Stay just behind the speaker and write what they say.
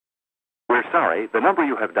We're sorry, the number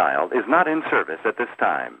you have dialed is not in service at this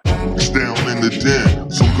time. It's Down in the Den,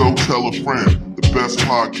 so go tell a friend. The best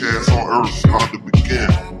podcast on earth's about to begin.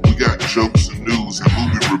 We got jokes and news and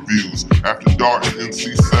movie reviews. After Dark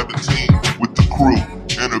NC-17 with the crew.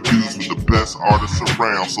 Interviews with the best artists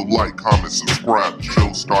around. So like, comment, subscribe. The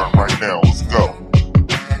show's starting right now. Let's go.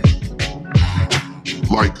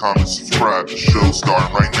 Like, comment, subscribe. The show's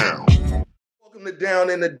starting right now. Welcome to Down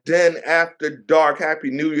in the Den After Dark. Happy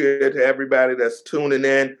New Year to everybody that's tuning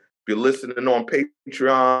in. If you're listening on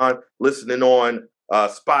Patreon, listening on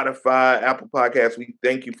Spotify, Apple Podcasts, we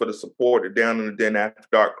thank you for the support. The Down in the Den After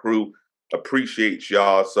Dark crew appreciates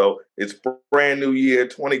y'all. So it's brand new year,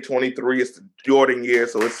 2023. It's the Jordan year,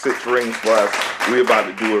 so it's 6 rings for us. We're about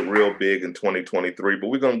to do it real big in 2023. But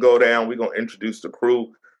we're going to go down. We're going to introduce the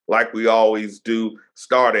crew like we always do,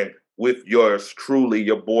 starting with yours truly,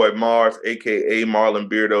 your boy Mars, a.k.a. Marlon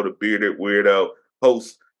Beardo, the Bearded Weirdo,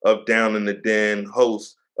 host of Down in the Den,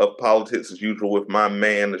 host of Politics as Usual with my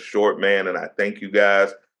man, the Short Man, and I thank you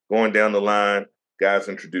guys. Going down the line, guys,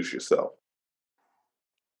 introduce yourself.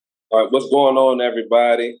 All right, what's going on,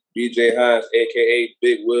 everybody? BJ Hines, a.k.a.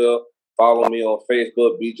 Big Will. Follow me on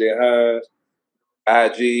Facebook, BJ Hines,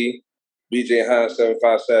 IG, BJ Hines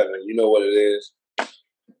 757. You know what it is.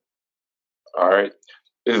 All right.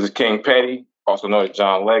 This is King Petty, also known as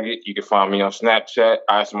John Leggett. You can find me on Snapchat,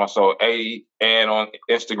 IceMySoul80, and on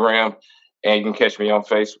Instagram. And you can catch me on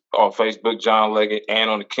Facebook, John Leggett,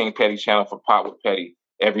 and on the King Petty channel for Pop with Petty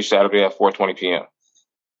every Saturday at 4:20 p.m.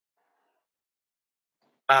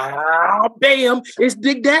 Bam! It's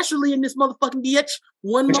Dick Dasherly in this motherfucking bitch.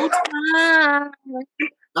 One more time.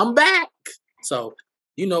 I'm back. So,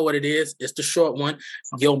 you know what it is. It's the short one.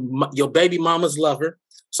 Your baby mama's lover.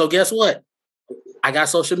 So guess what? I got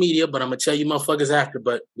social media, but I'm going to tell you motherfuckers after,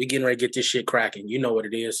 but we getting ready to get this shit cracking. You know what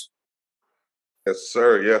it is. Yes,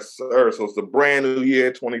 sir. Yes, sir. So it's the brand new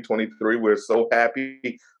year, 2023. We're so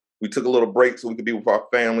happy. We took a little break so we could be with our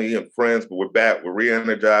family and friends, but we're back. We're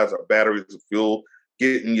re-energized. Our batteries are fueled.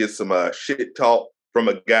 Getting you some shit talk from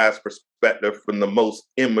a guy's perspective, from the most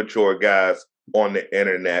immature guys on the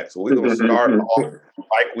internet. So we're going to start off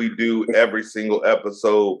like we do every single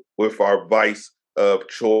episode with our vice of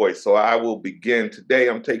choice. So I will begin today.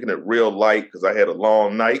 I'm taking it real light because I had a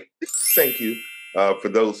long night. Thank you for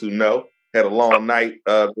those who know. Had a long night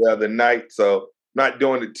the other night, so not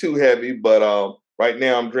doing it too heavy. But right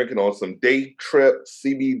now I'm drinking on some Day Trip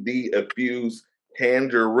CBD infused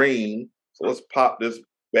tangerine. So let's pop this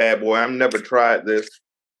bad boy. I've never tried this,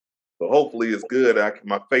 so hopefully it's good.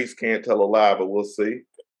 My face can't tell a lie, but we'll see.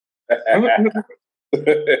 That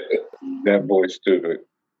boy's stupid.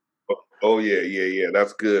 Oh, yeah.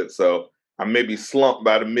 That's good. So I may be slumped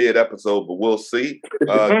by the mid-episode, but we'll see.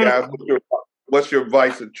 Guys, what's your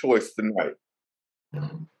vice of choice tonight?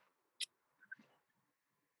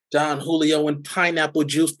 Don Julio and pineapple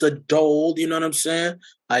juice, the dole. You know what I'm saying?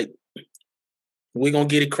 Like, we're going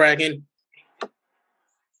to get it cracking.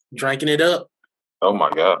 Drinking it up. Oh,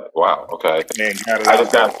 my God. Wow. Okay. Man, I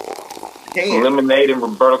just got lemonade and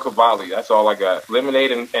Roberto Cavalli. That's all I got.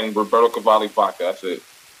 Lemonade and Roberto Cavalli vodka. That's it.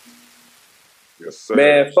 Yes, sir.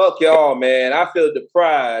 Man, fuck y'all, man. I feel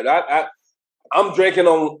deprived. I'm sipping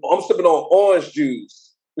on orange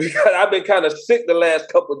juice. I've been kind of sick the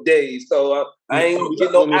last couple of days, so I ain't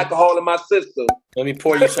getting no alcohol in my system. Let me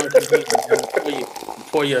pour you something from here.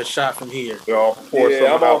 Pour you a shot from here. Y'all pour something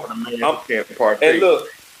out for the man who can't partake. And look,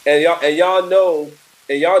 and y'all know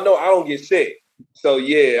I don't get sick. So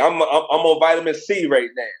yeah, I'm on vitamin C right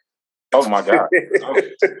now. Oh my God.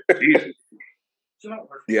 Jesus.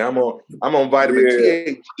 Yeah, I'm on vitamin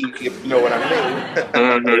THC, if you know what I mean.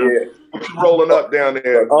 Yeah. Rolling up down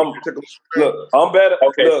there. Look, I'm better.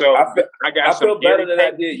 Okay, look, so I feel better than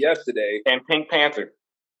I did yesterday. And Pink Panther.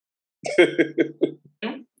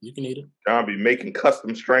 You can eat it. John be making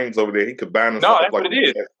custom strains over there. He could bind them. No, that's what it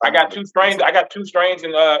is. I got 2 strains. I got 2 strains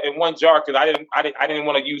in one jar because I didn't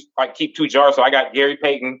want to keep 2 jars. So I got Gary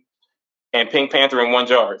Payton and Pink Panther in one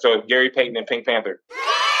jar. So it's Gary Payton and Pink Panther.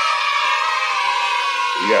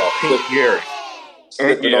 Yeah, Pink Gary.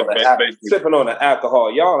 Sipping on the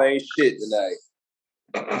alcohol. Y'all ain't shit tonight.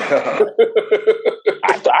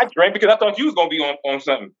 I drank because I thought you was gonna be on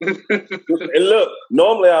something. And look,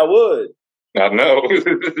 normally I would. I know.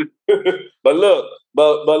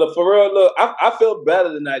 but for real, look, I feel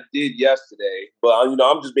better than I did yesterday. But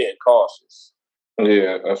I'm just being cautious.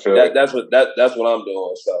 Yeah, I feel that's what I'm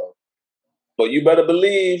doing. So, but you better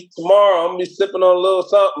believe tomorrow I'm gonna be sipping on a little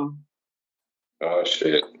something. Oh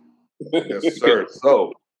shit. Yes, sir.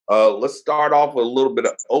 So let's start off with a little bit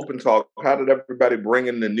of open talk. How did everybody bring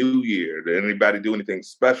in the new year? Did anybody do anything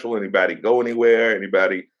special? Anybody go anywhere?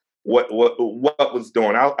 Anybody what was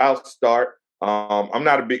doing. I'll start. I'm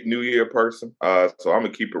not a big New Year person, so I'm gonna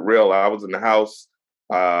keep it real. I was in the house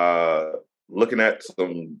looking at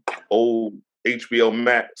some old HBO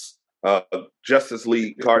Max Justice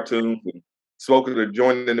League cartoons and smoking a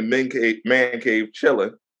joint in the man cave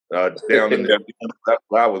chilling down in the. That's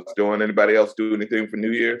what I was doing. Anybody else do anything for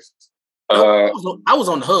New Year's? I was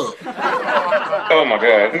on the hub. Oh my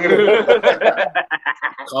God.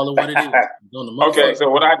 Call it what it is. Okay, so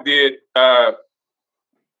what I did, I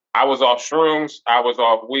was off shrooms, I was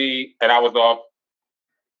off weed, and I was off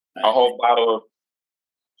a whole bottle of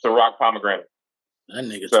Ciroc pomegranate. That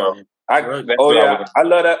nigga. So I love that. I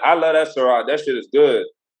love that Ciroc. That shit is good.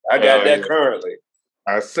 I got that currently.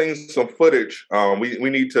 I've seen some footage. We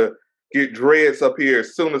need to get Dreads up here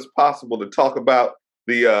as soon as possible to talk about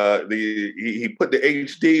he put the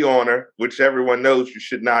HD on her, which everyone knows you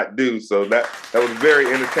should not do. So that was very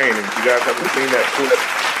entertaining. If you guys haven't seen that clip,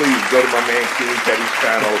 please go to my man King Petty's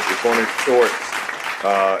channel. It's on his shorts.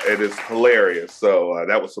 It is hilarious. So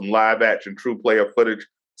that was some live action true player footage.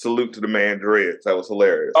 Salute to the man Dreads. That was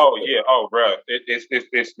hilarious. Oh yeah. Oh bro, it's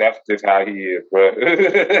that's just how he is, bro.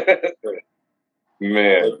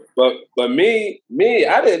 Man. But me,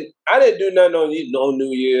 I didn't do nothing on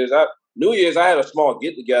New Year's. New Year's, I had a small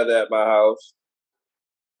get together at my house,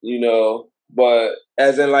 but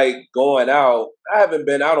as in like going out, I haven't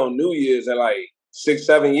been out on New Year's in like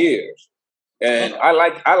 6-7 years. And I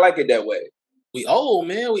like it that way. We old,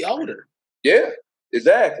 man. We older. Yeah,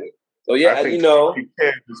 exactly. So yeah, I think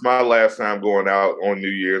it was my last time going out on New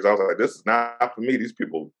Year's. I was like, this is not for me. These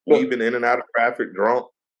people weaving in and out of traffic drunk.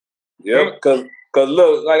 Yeah, because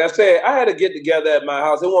look, like I said, I had to get together at my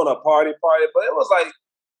house. It wasn't a party, but it was like,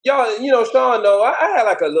 y'all, Sean, though, I had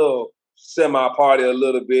like a little semi-party a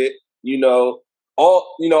little bit,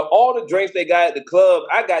 all the drinks they got at the club,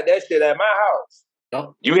 I got that shit at my house.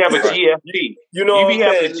 You have a GFP. You know you be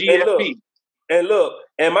having a GFP.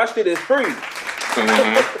 And my shit is free.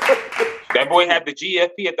 Mm-hmm. That boy had the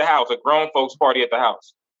GFP at the house, a grown folks party at the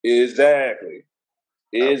house. Exactly.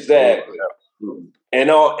 And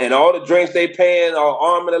all the drinks they paying on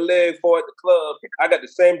arm and a leg for at the club, I got the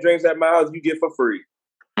same drinks at my house you get for free.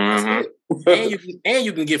 Mm-hmm. and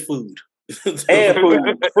you can get food. And food.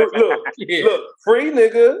 Look, free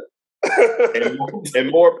nigga. and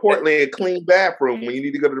more importantly, a clean bathroom. When you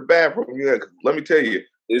need to go to the bathroom, let me tell you,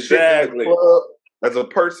 exactly. As a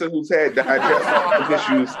person who's had digestive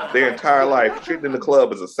issues their entire life, shitting in the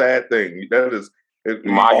club is a sad thing. That is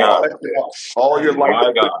my God. All your life.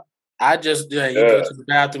 My God. I just you go to the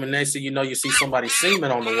bathroom and next thing you know, you see somebody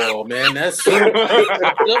semen on the wall, man. That's speaking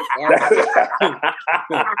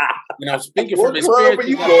from experience. What club are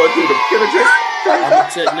you going to? The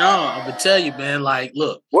penitentiary? I'm gonna tell you, man. Like,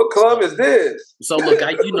 look, what club is this? So look,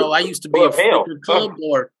 I used to be a frequent club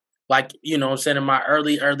boy. Like, I'm saying in my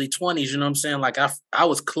early 20s, you know what I'm saying? Like I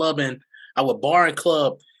was clubbing, I would bar and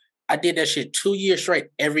club. I did that shit 2 years straight,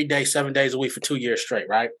 every day, 7 days a week for 2 years straight,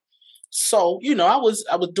 right? So, I was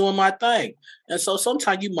doing my thing. And so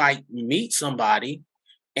sometimes you might meet somebody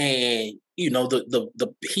and,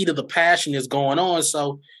 the heat of the passion is going on.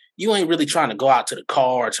 So you ain't really trying to go out to the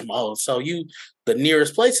car or tomorrow. So the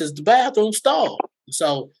nearest place is the bathroom stall.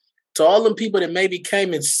 So to all them people that maybe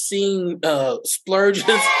came and seen splurges,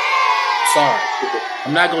 sorry,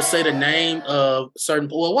 I'm not gonna say the name of certain.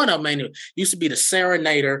 Well, one of them used to be the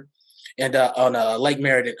Serenader, and on Lake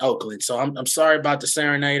Merritt in Oakland. So I'm sorry about the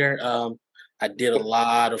Serenader. I did a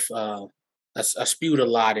lot of. I spewed a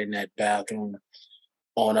lot in that bathroom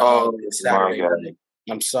on Saturday night.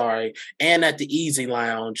 I'm sorry, and at the Easy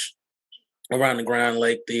Lounge around the Grand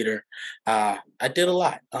Lake Theater, I did a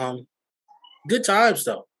lot. Good times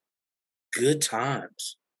though. Good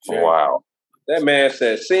times. Wow. That man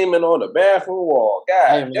said semen on the bathroom wall.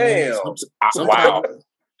 God damn. Wow.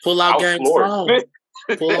 Pull out game strong.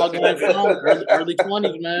 Pull out game strong. Early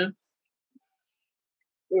 20s, man.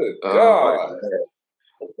 Good God.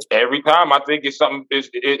 Every time I think it's something,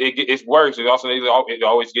 it's worse. It always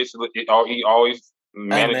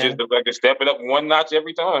manages to step it up one notch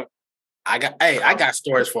every time. I got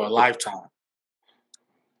stories for a lifetime.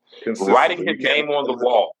 Writing his name on the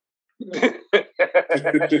wall.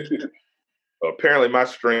 Apparently, my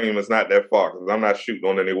stream is not that far because I'm not shooting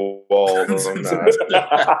on any walls. I'm not.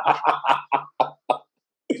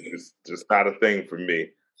 It's just not a thing for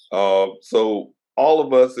me. So all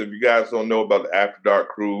of us, if you guys don't know about the After Dark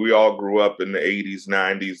crew, we all grew up in the 80s,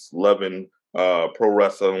 90s, loving pro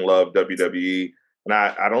wrestling, love WWE. And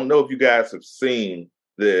I don't know if you guys have seen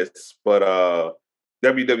this, but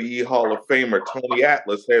WWE Hall of Famer Tony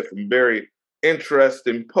Atlas had some very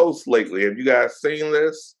interesting posts lately. Have you guys seen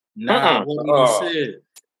this? Nah, what you said?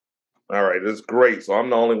 All right, it's great. So I'm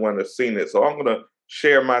the only one that's seen it. So I'm gonna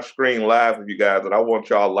share my screen live with you guys, and I want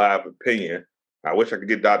y'all live opinion. I wish I could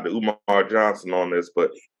get Dr. Umar Johnson on this,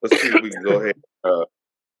 but let's see if we can go ahead.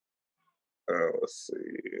 Let's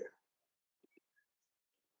see.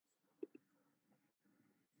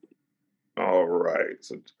 All right.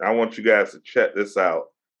 So I want you guys to check this out,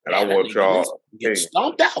 and I want y'all get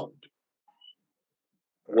stomped out.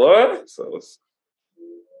 What? Right, so as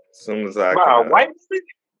soon as I white.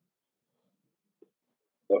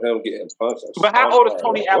 Of him getting punched. But how old is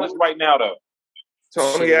Tony Atlas right now, though?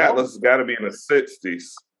 Tony Atlas has got to be in the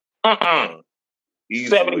 60s.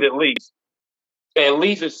 70s at least. At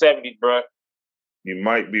least it's 70s, bro. You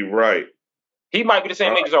might be right. He might be the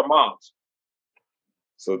same age as our moms.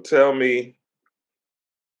 So tell me,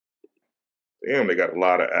 damn, they got a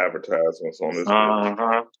lot of advertisements on this.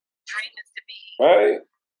 Uh-huh. Right.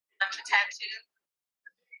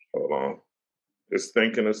 Hold on. It's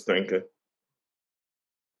thinking.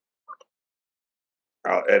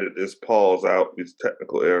 I'll edit this pause out, these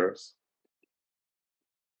technical errors.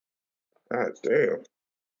 God damn.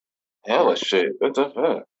 Hella shit. What the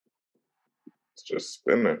fuck? It's just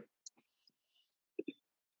spinning.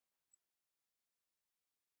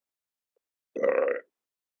 All right.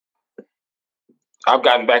 I've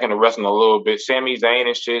gotten back into wrestling a little bit. Sami Zayn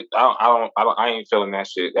and shit. I ain't feeling that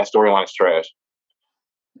shit. That storyline is trash.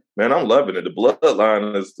 Man, I'm loving it. The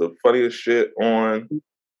Bloodline is the funniest shit on.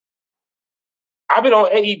 I've been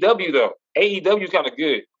on AEW though. AEW is kind of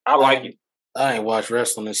good. I like it. I ain't watched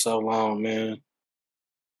wrestling in so long, man.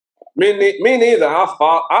 Me neither. I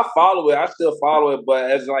follow it. I still follow it,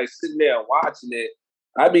 but as like sitting there and watching it,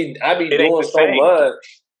 I be doing so much.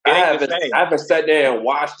 I haven't sat there and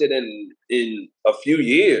watched it in a few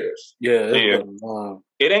years. Yeah.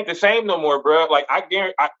 It ain't the same no more, bro. Like I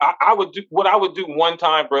guarantee, I would do what I would do one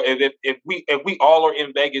time, bro. Is if we all are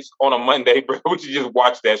in Vegas on a Monday, bro, we should just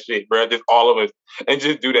watch that shit, bro. Just all of us and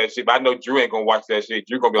just do that shit. But I know Drew ain't gonna watch that shit.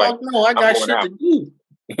 Drew gonna be like, no, I got shit to do.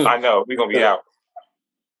 I know we gonna be out.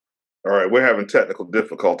 All right, we're having technical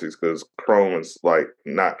difficulties because Chrome is like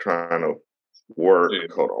not trying to work. Yeah.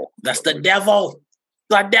 Hold on. That's the devil.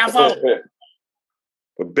 The devil.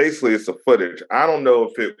 But basically, it's the footage. I don't know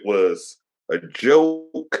if it was a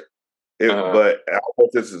joke, but I don't know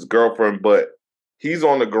if this is his girlfriend, but he's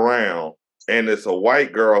on the ground, and it's a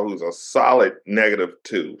white girl who's a solid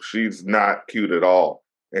 -2. She's not cute at all.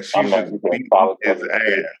 And she's just beating his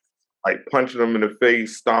ass, like punching him in the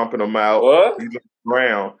face, stomping him out. What? He's on the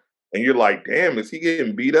ground, and you're like, damn, is he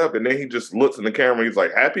getting beat up? And then he just looks in the camera, and he's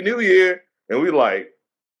like, Happy New Year. And we like,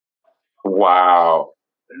 wow.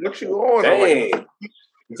 What you on? Like,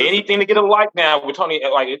 anything to get a like now with Tony,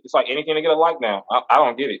 like it's like anything to get a like now. I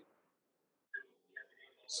don't get it.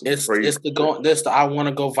 It's the I want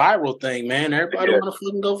to go viral thing, man. Everybody want to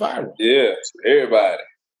fucking go viral. Yeah, everybody.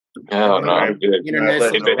 Hell no, I'm good. If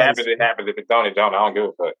it happens, it happens. If it don't, it don't. I don't give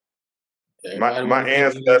a fuck. My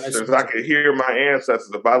ancestors, I could hear my ancestors.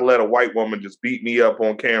 If I let a white woman just beat me up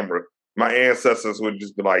on camera, my ancestors would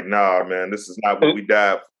just be like, "Nah, man, this is not what we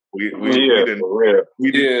died for. We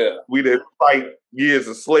didn't fight years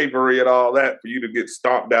of slavery and all that for you to get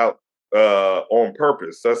stomped out on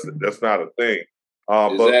purpose. That's not a thing." But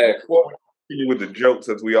before we continue with the jokes,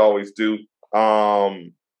 as we always do,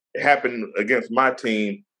 it happened against my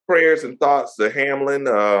team. Prayers and thoughts to Hamlin,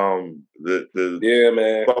 man.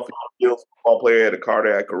 Buffalo Bills football player had a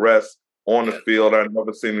cardiac arrest on the field. I've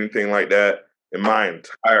never seen anything like that in my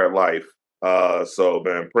entire life. So,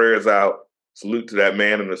 man, prayers out. Salute to that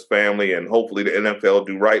man and his family, and hopefully the NFL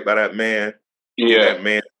do right by that man. Yeah, that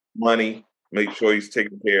man money. Make sure he's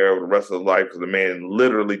taken care of the rest of his life because the man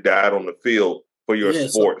literally died on the field for your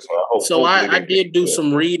sport. So I did do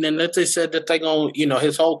some reading, and that they said that they're going to,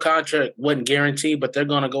 his whole contract wasn't guaranteed, but they're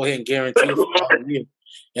going to go ahead and guarantee it.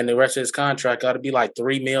 And the rest of his contract got to be like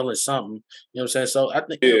 $3 million or something. You know what I'm saying? So I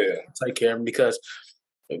think they'll take care of him because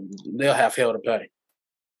they'll have hell to pay.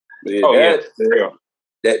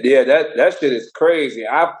 That shit is crazy.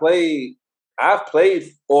 I've played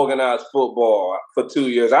organized football for 2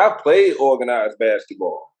 years. I've played organized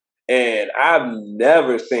basketball, and I've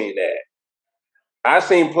never seen that. I've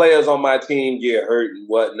seen players on my team get hurt and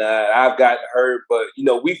whatnot. I've gotten hurt, but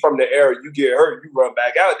we from the era. You get hurt, you run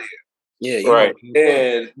back out there. Yeah, right.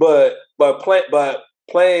 And but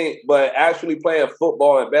actually playing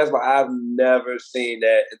football and basketball, I've never seen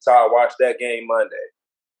that until I watched that game Monday.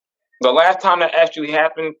 The last time that actually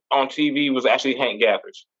happened on TV was actually Hank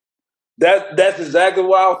Gathers. That's exactly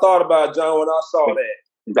what I thought about, John, when I saw that.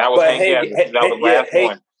 That was Hank Gathers. That was the last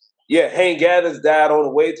one. Hank Gathers died on the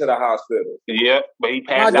way to the hospital. Yeah, but he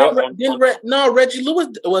passed out. Reggie Lewis.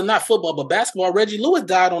 Well, not football, but basketball. Reggie Lewis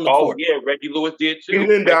died on the court. Oh yeah, Reggie Lewis did too. He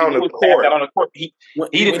didn't die on the court. He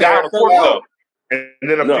didn't die on the court though. And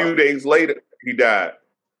then a few days later, he died.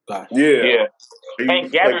 Yeah.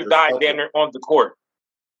 Hank Gathers died down there on the court.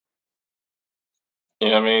 You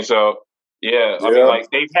know what I mean? So yeah, I mean, like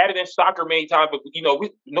they've had it in soccer many times, but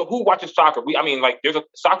who watches soccer?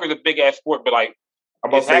 Soccer is a big ass sport, but like I'm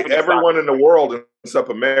about to say everyone in the world except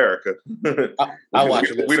America. I watch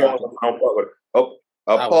it. We don't fuck with it.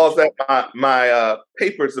 Pause that. My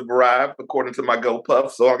papers have arrived according to my GoPuff,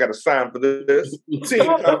 so I got to sign for this.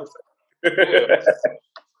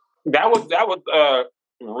 That was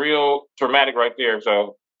real traumatic right there.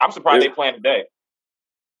 So I'm surprised they playing today.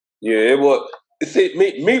 Yeah, it was. See,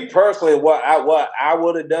 me personally, what I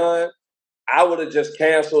would have done, I would have just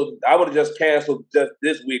canceled just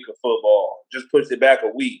this week of football. Just pushed it back a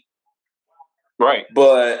week. Right.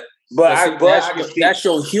 But that's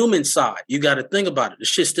your human side. You got to think about it. The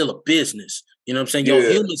shit's still a business. You know what I'm saying? Your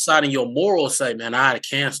human side and your moral say, man, I had to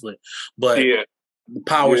cancel it. But the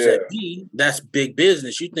powers that be, that's big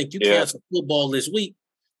business. You think you cancel football this week?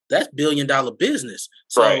 That's $1 billion business.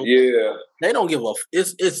 So they don't give a.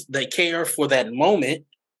 It's they care for that moment.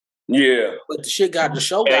 Yeah, but the shit got the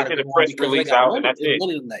show got to go on because they got money.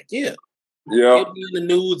 Money to make. Yeah. He'll be in the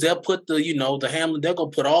news. They'll put the Hamlin. They're gonna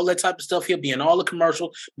put all that type of stuff. He'll be in all the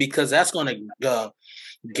commercials because that's gonna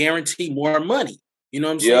guarantee more money. You know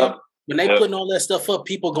what I'm saying? When they putting all that stuff up,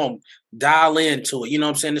 people gonna dial into it. You know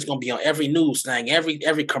what I'm saying? It's gonna be on every news thing,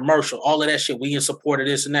 every commercial, all of that shit. We in support of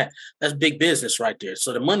this and that. That's big business right there.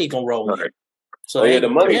 So the money gonna roll in. So the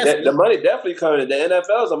money definitely coming. The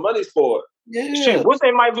NFL is a money sport. Yeah. Shit,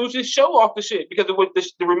 Wilson might lose his show off the shit because of what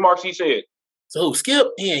the remarks he said. So Skip,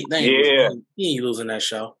 he ain't losing that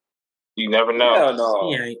show. You never know. Hell no.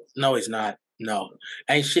 He ain't. No, he's not. No.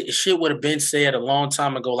 And shit would have been said a long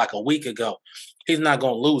time ago, like a week ago. He's not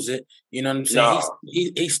gonna lose it. You know what I'm saying? No.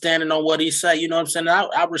 He's standing on what he say. You know what I'm saying?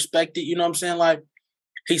 I respect it. You know what I'm saying? Like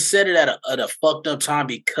he said it at a fucked up time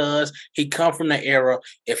because he come from the era.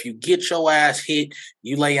 If you get your ass hit,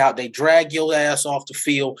 you lay out. They drag your ass off the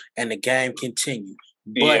field, and the game continue.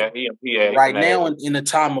 But right now, in the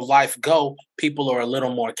time of life people are a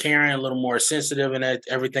little more caring, a little more sensitive, and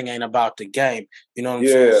everything ain't about the game. You know what I'm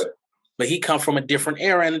saying? But he come from a different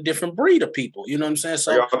era and a different breed of people. You know what I'm saying?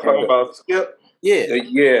 So y'all talking about Skip? Yeah.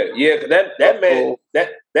 That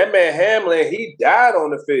man Hamlin, he died on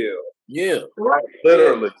the field. Yeah, right.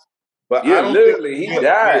 Literally. But I don't think he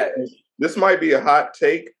died. This might be a hot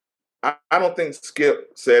take. I don't think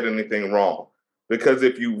Skip said anything wrong because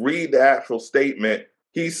if you read the actual statement,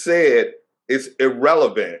 he said it's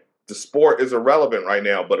irrelevant. The sport is irrelevant right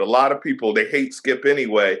now, but a lot of people, they hate Skip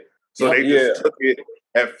anyway, so they just took it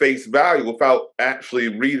at face value without actually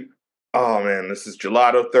reading. Oh, man, this is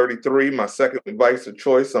Gelato 33, my second advice of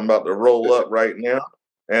choice. I'm about to roll up right now.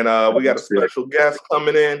 And we got a special guest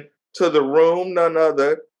coming in to the room, none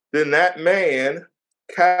other than that man,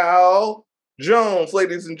 Cal Jones.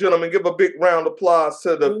 Ladies and gentlemen, give a big round of applause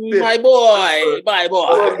to the my boy.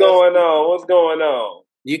 What's going on?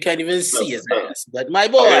 You can't even see his ass, but my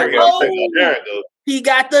boy. There you go. He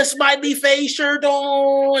got the smiley face shirt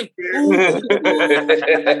on. Yeah,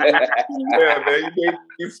 man,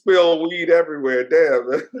 you spill weed everywhere. Damn,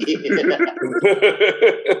 man.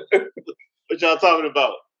 What y'all talking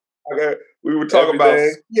about? Okay, we were talking about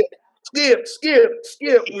Skip. We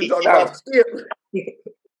were talking about Skip.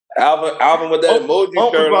 Alvin with that emoji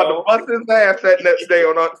shirt about to bust his ass that next day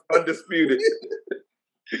on Undisputed.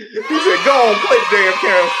 He said, "Go on, play damn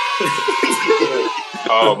camera."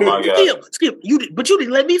 Oh my God! Skip, you didn't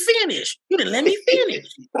let me finish. Go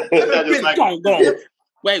on.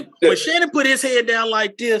 Wait, when Shannon put his head down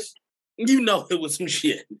like this, you know it was some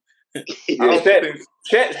shit.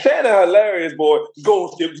 Shannon hilarious, boy.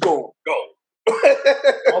 Go, Skip, go.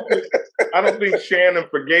 I don't think Shannon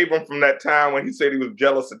forgave him from that time when he said he was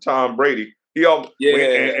jealous of Tom Brady. And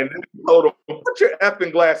then he told him, "Put your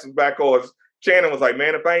effing glasses back on." Shannon was like,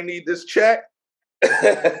 "Man, if I ain't need this check."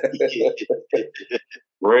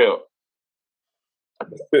 Real.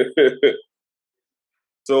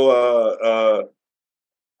 So,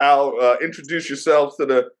 I'll introduce yourselves to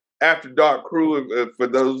the After Dark crew. For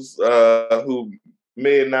those who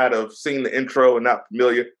may not have seen the intro and not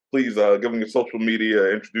familiar, please give them your social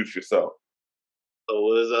media. Introduce yourself.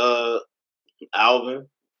 So it's Alvin.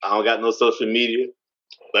 I don't got no social media,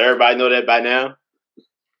 but everybody know that by now.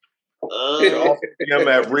 Him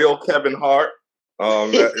at Real Kevin Hart.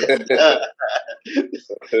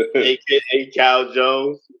 AKA Cal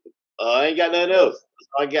Jones. I ain't got nothing else.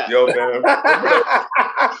 I got. Yo, man.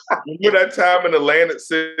 Remember that time in Atlantic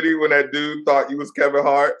City when that dude thought you was Kevin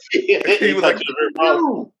Hart? He was like,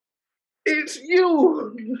 it's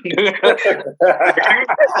you.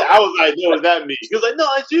 I was like, no, it's not me. He was like, no,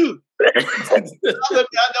 it's you. I was like,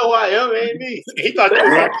 I know who I am, it ain't me. He thought that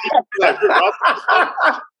was like,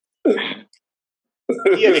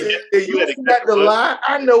 you got the lie.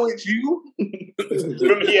 I know it's you.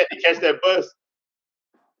 Remember, he had to catch that bus.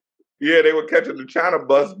 Yeah, they were catching the China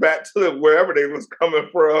bus back to wherever they was coming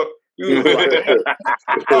from. He was like,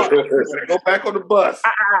 go back on the bus.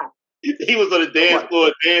 He was on the dance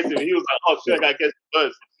floor dancing. He was like, oh, shit, I got to catch the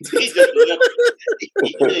bus. He just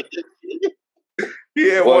left. He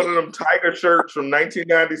had one of them tiger shirts from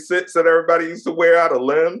 1996 that everybody used to wear out of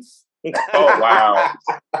limbs. Oh, wow.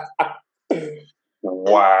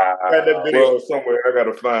 Wow. I had that video somewhere. I got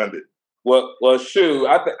to find it. Well, shoot.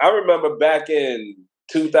 I remember back in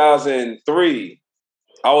 2003,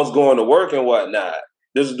 I was going to work and whatnot.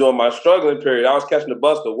 This is during my struggling period. I was catching the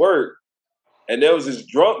bus to work, and there was this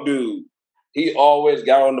drunk dude. He always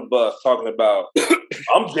got on the bus talking about,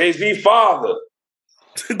 I'm Jay-Z's father.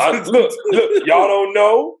 Look, y'all don't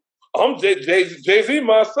know? I'm Jay-Z,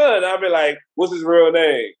 my son. I'd be like, what's his real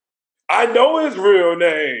name? I know his real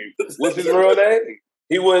name. What's his real name?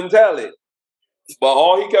 He wouldn't tell it. But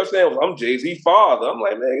all he kept saying was, I'm Jay-Z's father. I'm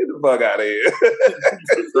like, man, get the fuck out of here.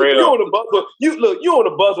 You on the bus with, you on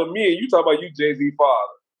the bus with me and you talk about you Jay-Z's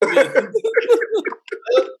father.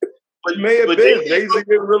 But may have been. Jay-Z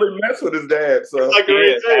didn't really mess with his dad, so like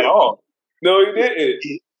at all. No, he didn't.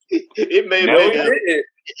 It may No, he have didn't.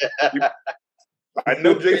 I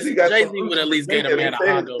know Jay-Z got Jay-Z would at least get a man a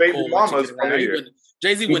Honda Accord.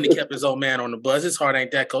 Jay-Z wouldn't have kept his old man on the bus. His heart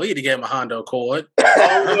ain't that cold. He'd have gave him a Honda Accord.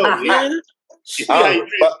 I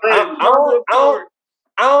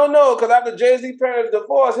don't know, because after Jay-Z parents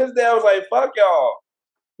divorced, his dad was like, fuck y'all.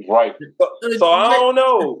 Right. So I don't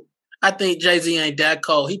know. I think Jay-Z ain't that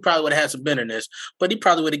cold. He probably would have had some bitterness, but he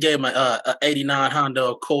probably would have gave him a 89 Honda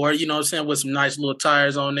Accord, you know what I'm saying, with some nice little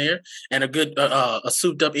tires on there and a good a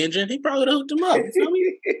souped-up engine. He probably would have hooked him up. You know what I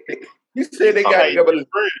mean? He said they got, but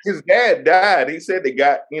his dad died. He said they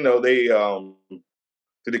got, they,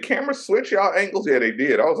 did the camera switch y'all angles? Yeah, they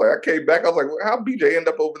did. I was like, I came back. I was like, well, how BJ end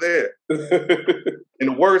up over there? In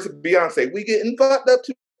the words of Beyonce, we getting fucked up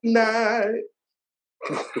tonight.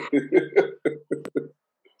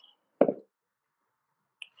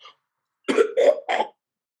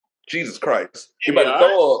 Jesus Christ. He about to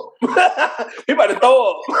throw up. He about to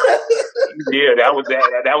throw up. Yeah, that was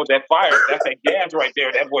that fire. That's that gas right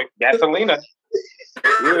there. That boy Gasolina.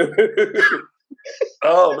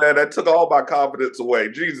 Oh man, that took all my confidence away.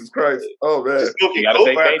 Jesus Christ. Oh man. You gotta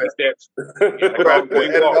take baby steps.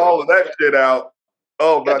 Edit all of that shit out.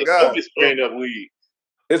 Oh my God. Straight up weed.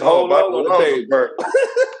 His whole lung on the table.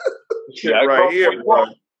 Shit right here, bro.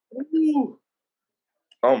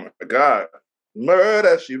 Oh my God.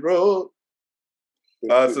 Murder, she wrote.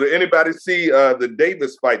 So did anybody see the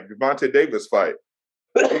Davis fight, Gervonta Davis fight?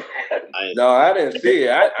 No, I didn't see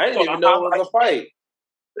it. I didn't even know it was a fight.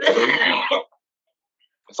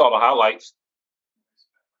 I saw the highlights.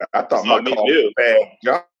 I thought my call was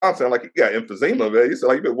bad. Johnson, like he got emphysema, man. He said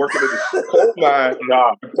like he been working in the coal mine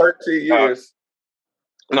for 13 years.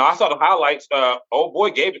 No, I saw the highlights. Old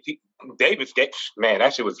boy Davis, man,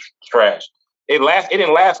 that shit was trash. It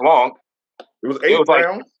didn't last long. It was 8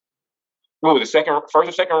 rounds. What was the first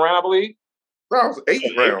or second round, I believe? No, it was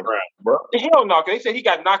 8 rounds, bro. Hell no, because they said he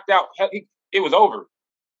got knocked out. It was over.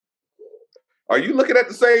 Are you looking at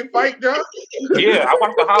the same fight, John? Yeah, I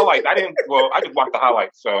watched the highlights. I just watched the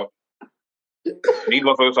highlights. So these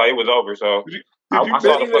motherfuckers thought it was over. So I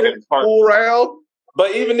saw the fucking part. Full round.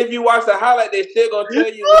 But even if you watch the highlight, they still gonna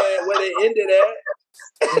tell you where they ended at.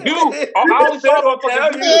 Dude, I always saw the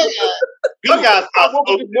fucking Dude, I woke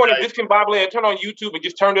up this morning discombobulated and turned on YouTube and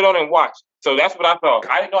just turned it on and watched. So that's what I thought.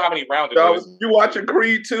 I didn't know how many rounds it was. You watching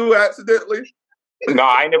Creed 2 accidentally? No,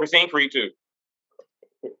 I ain't never seen Creed 2.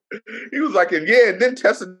 He was like, and then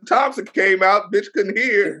Tessa Thompson came out, bitch couldn't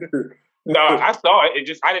hear. No, I saw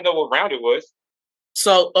it. I didn't know what round it was.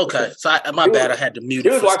 So, okay. So, my bad. I had to mute it.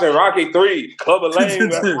 He was watching Rocky 3, Club of Lane.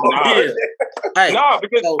 Yeah. Hey, no,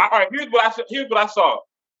 because, all right, here's what I saw.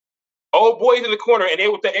 Old boys in the corner, and they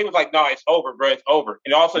was like, no, it's over, bro. It's over.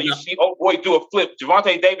 And all of a sudden, you see old boy do a flip.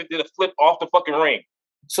 Gervonta Davis did a flip off the fucking ring.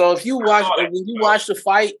 So, if you watch, when you watch the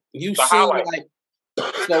fight, you see highlight. like,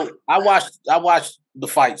 so I watched the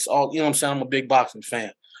fights. All, you know what I'm saying? I'm a big boxing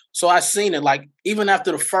fan. So I seen it. Like, even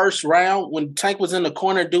after the first round, when Tank was in the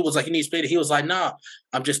corner, dude was like, he needs speed. He was like, nah,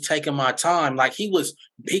 I'm just taking my time. Like, he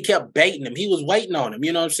kept baiting him. He was waiting on him.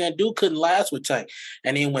 You know what I'm saying? Dude couldn't last with Tank.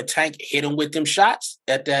 And then when Tank hit him with them shots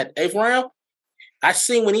at that 8th round, I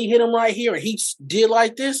seen when he hit him right here and he did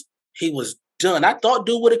like this, he was done. I thought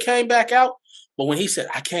dude would have came back out. But when he said,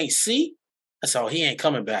 I can't see, I saw he ain't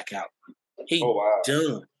coming back out. He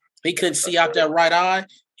done. He couldn't see out that right eye.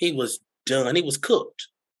 He was done. He was cooked.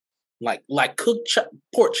 Like cooked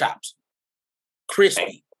pork chops.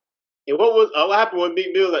 Crispy. And what happened with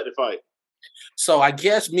Meek Mill at the fight? So I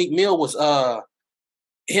guess Meek Mill was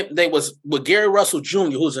they was with Gary Russell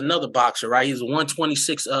Jr., who's another boxer, right? He's a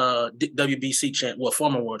 126 WBC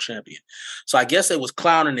former world champion. So I guess they was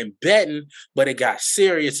clowning and betting, but it got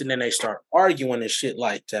serious, and then they start arguing and shit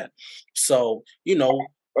like that. So, you know,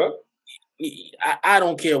 I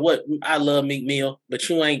don't care what. I love Meek Mill, but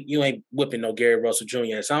you ain't whipping no Gary Russell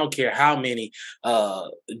Jr. So I don't care how many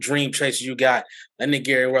dream chasers you got. That nigga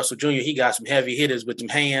Gary Russell Jr., he got some heavy hitters with them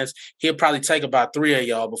hands. He'll probably take about 3 of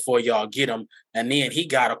y'all before y'all get him. And then he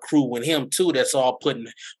got a crew with him too that's all putting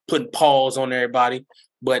paws on everybody.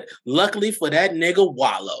 But luckily for that nigga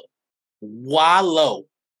Wallow,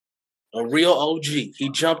 a real OG, he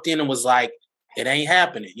jumped in and was like, it ain't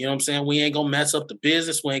happening. You know what I'm saying? We ain't going to mess up the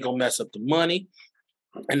business. We ain't going to mess up the money.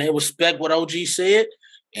 And they respect what OG said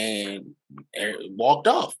and walked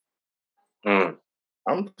off. I'm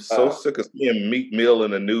so sick of seeing Meek Mill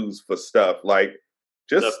in the news for stuff. Like,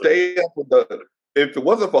 just stay up with if it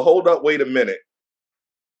wasn't for hold up, wait a minute,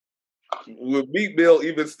 would Meek Mill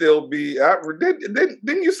even still be?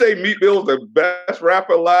 Didn't you say Meek Mill's the best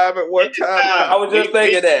rapper alive at one time? I was just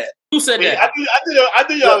thinking that. Who said that? I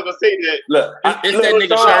knew y'all was gonna say that. Look, it's that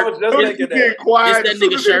nigga shirt. I was just thinking that. Quiet. It's that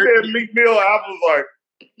nigga shirt. Meek Mill, I was like,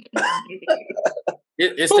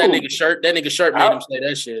 it's that nigga shirt. That nigga shirt made him say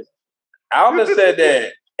that shit. Alvin said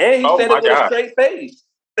that, and he said it with a straight face.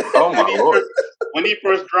 Oh my lord! When he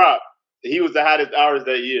first dropped, he was the hottest artist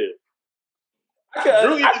that year. I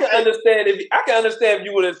can understand if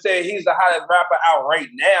you would have said he's the hottest rapper out right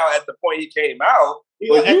now at the point he came out.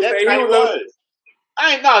 But you say he was.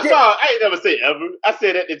 I ain't never said ever. I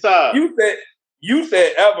said at the time. You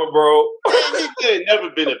said ever, bro. He never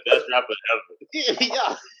been the best rapper ever.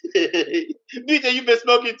 DJ, you been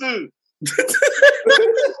smoking too.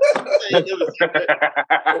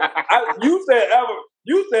 You said ever.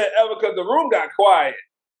 You said ever because the room got quiet.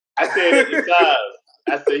 I said at the time.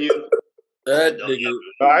 I said he was.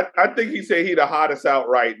 I think he said he the hottest out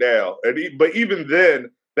right now, but even then,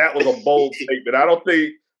 that was a bold statement. I don't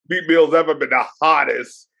think Meek Mill's ever been the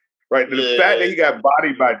hottest, right? The fact that he got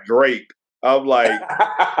bodied by Drake, I'm like,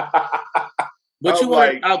 but you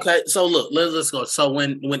like, okay? So look, let's go. So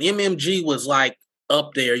when MMG was like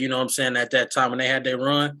up there, you know what I'm saying, at that time when they had their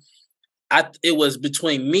run, it was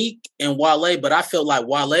between Meek and Wale, but I felt like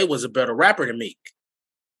Wale was a better rapper than Meek.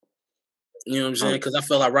 You know what I'm saying? Because I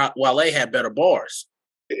felt like Wale had better bars.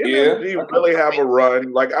 MMG really have a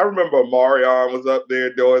run. Like, I remember Omarion was up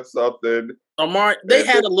there doing something. They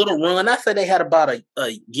had a little run. I say they had about a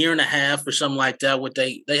year and a half or something like that. With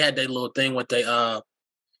they had their little thing with they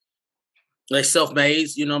self-made.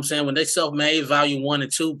 You know what I'm saying? When they self-made, Volume 1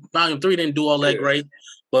 and 2, Volume 3 didn't do all that great.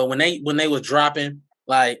 But when they was dropping,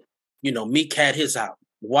 like, you know, Meek had his out,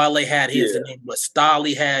 Wale had his, and then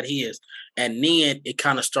Stolly had his, and then it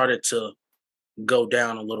kind of started to go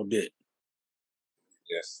down a little bit.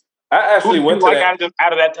 Yes, I actually went to out of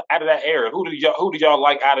that era. Who did y'all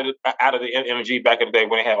like out of the MMG back in the day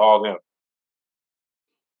when they had all them?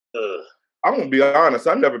 I'm gonna be honest.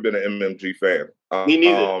 I've never been an MMG fan. Me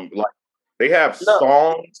neither. Like, they have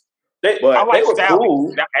songs, but I like they were Stally.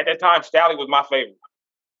 cool. At that time, Stally was my favorite.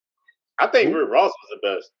 I think Rick Ross was the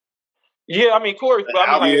best. Yeah, I mean, Corey. But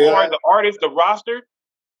I mean, like, as far as the artist, the roster,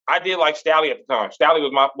 I did like Stally at the time. Stally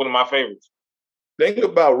was one of my favorites. Think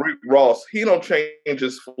about Rick Ross. He don't change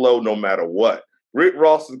his flow no matter what. Rick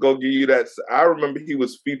Ross is gonna give you that. I remember he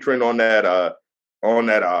was featuring on that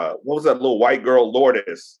what was that little white girl,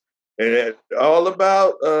 Lourdes, and it all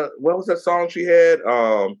about what was that song she had?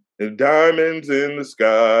 Diamonds in the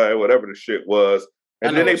Sky, whatever the shit was.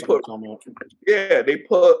 And then they put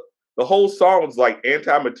the whole song was like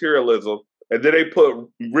anti-materialism. And then they put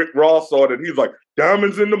Rick Ross on it. He's like,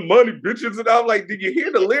 diamonds in the money, bitches. And I'm like, did you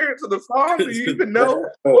hear the lyrics of the song? Do you even know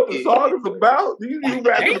what the song is about? Do you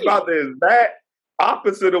rapping about the exact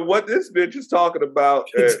opposite of what this bitch is talking about?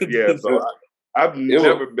 So I've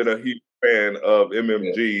never been a huge fan of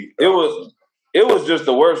MMG. It was just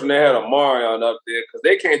the worst when they had Omarion up there because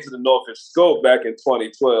they came to the North and Scope back in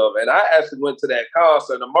 2012. And I actually went to that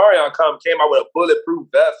concert. And Omarion came out with a Bulletproof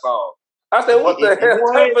Vest song. I said, what the hell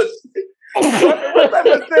type of what type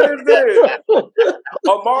of shit is this?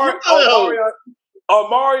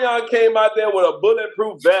 Omarion came out there with a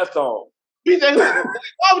bulletproof vest on. BJ,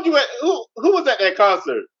 why would you? Who was at that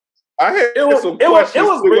concert? I had some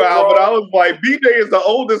questions too, Al, but I was like, BJ is the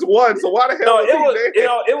oldest one, so why the hell? No,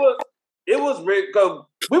 it was Rick because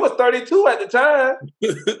we was 32 at the time. At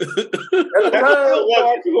the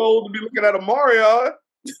time, too old to be looking at Omarion.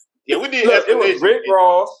 Yeah, we did. Look, it was Rick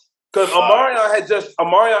Ross because Omarion had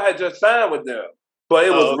just signed with them, but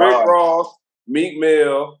it was Rick Ross, Meek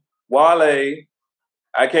Mill, Wale.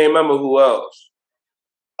 I can't remember who else.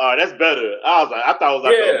 That's better. I thought it was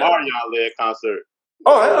like an Omarion led concert.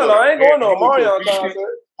 Oh hell no, I ain't going to Omarion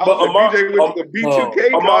concert. But BJ went to the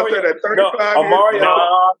B2K concert at 35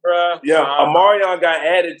 Omarion got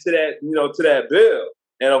added to that, to that bill.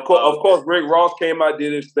 And of course, Rick Ross came out and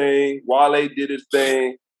did his thing. Wale did his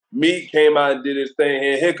thing. Meek came out and did his thing.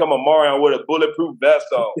 And here come Omarion with a bulletproof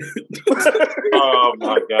vest on. Oh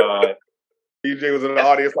my God. DJ was in the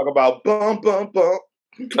audience talking about bump, bump, bump.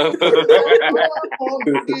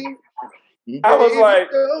 I was like,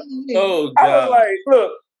 oh God.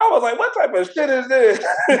 I was like, what type of shit is this?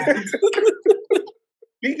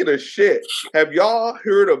 Speaking of shit, have y'all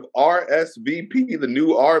heard of RSVP, the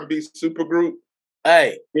new R&B supergroup?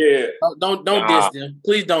 Hey, yeah. Don't diss them.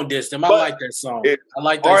 Please don't diss them. I like that song. I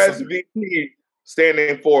like that RSVP song.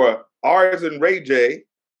 Standing for R as in Ray J,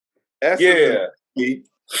 S as in P,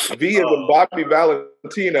 V as in Bobby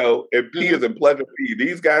Valentino, and P as in Pleasure P.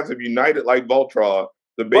 These guys have united like Voltron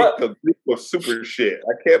to make a group of super shit.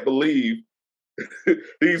 I can't believe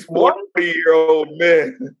these 40-year-old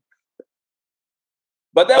men.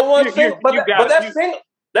 But that one thing,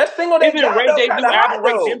 that single they isn't Ray J's new album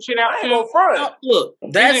Redemption out too? Look,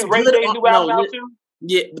 that's Ray J's new album out too.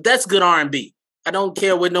 Yeah, but that's good R&B. I don't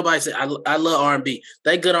care what nobody says. I love R&B.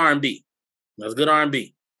 They good R&B. That's good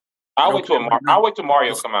R&B. I'll wait till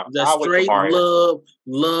Mario come out. The straight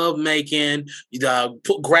love making,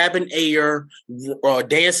 grabbing air, or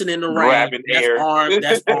dancing in the rain.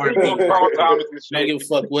 That's R&B. Don't give a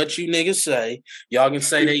fuck what you niggas say. Y'all can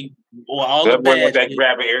say all the bad shit,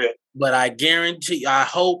 grabbing air. but I guarantee, I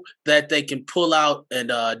hope that they can pull out and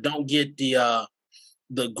don't get the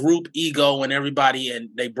group ego and everybody, and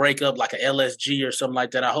they break up like a LSG or something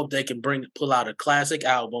like that. I hope they can pull out a classic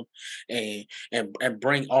album and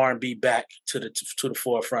bring R&B back to the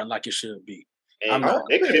forefront like it should be. I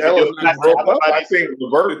think the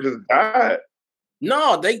Levert just died.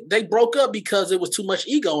 No, they broke up because there was too much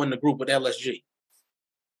ego in the group with LSG.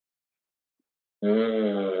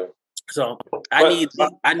 So I need these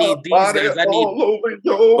days. I need all over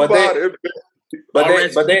your body. But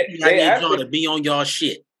they need y'all to be on y'all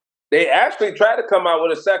shit. They actually tried to come out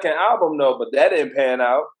with a second album though, but that didn't pan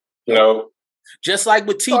out. No. Just like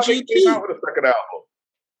with TGT. They came out with a second album.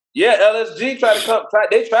 Yeah, LSG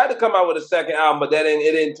tried to come out with a second album, but it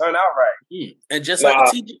didn't turn out right. And just like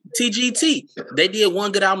TGT, they did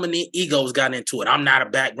one good album and the egos got into it. I'm not a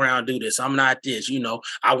background do this. I'm not this.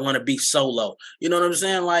 I want to be solo. You know what I'm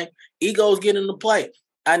saying? Like egos get into play.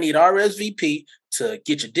 I need RSVP to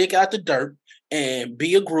get your dick out the dirt and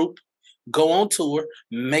be a group, go on tour,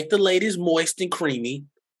 make the ladies moist and creamy.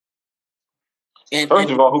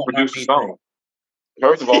 First of all, who produced the song?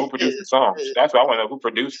 First of all, who produced the song? That's what I want to know. Who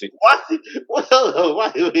produced it? Why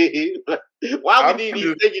we need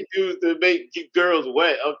these singing dudes to keep girls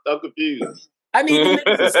wet? I'm confused. I need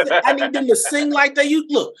them to sing like they used.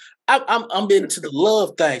 Look, I'm into the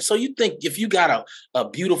love thing. So you think if you got a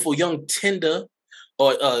beautiful young tender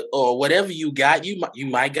or whatever you got, you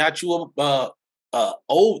might got you a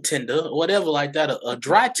old tender or whatever like that, a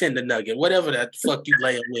dry tender nugget, whatever that fuck you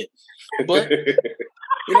laying with. But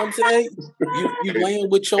you know what I'm saying? You laying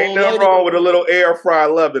with your ain't nothing wrong with a little air fry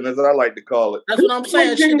loving, as I like to call it. That's what I'm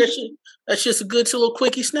saying. That's just a good little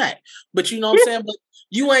quickie snack. But you know what I'm saying? But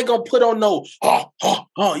you ain't gonna put on no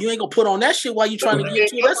you ain't gonna put on that shit while you trying to get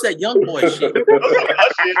to it. That's that young boy shit.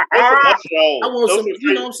 I want some,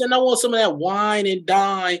 you know what I'm saying? I want some of that wine and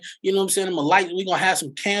dine. You know what I'm saying? We gonna have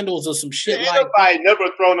some candles or some shit like that. Nobody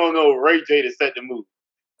never thrown on no Ray J to set the mood.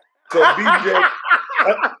 So BJ,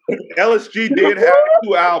 LSG did have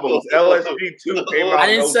 2 albums. LSG 2 came out. I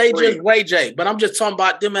didn't say just Ray J, but I'm just talking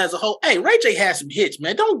about them as a whole. Hey, Ray J had some hits,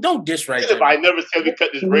 man. Don't diss Ray J. I never said we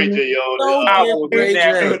cut this Ray J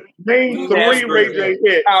on. Name 3 Ray J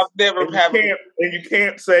hits. I'll never have. And you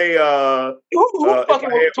can't say who fucking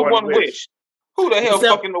to One Wish? Who the hell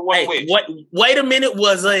fucking to One Wish? Wait a minute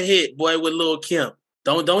was a hit, boy, with Lil' Kim.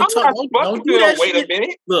 Don't do that wait shit. A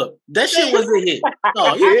minute. Look, that shit was a hit.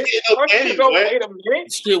 No, wait a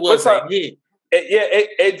minute. Shit was a hit.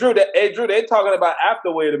 Hey, Drew, they talking about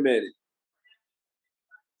after Wait a Minute.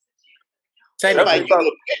 Technically.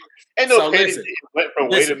 Ain't no So penny listen. went from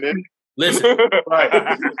Listen. wait a minute. Listen, Right.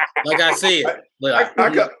 like I said, look,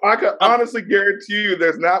 I could honestly guarantee you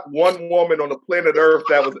there's not one woman on the planet Earth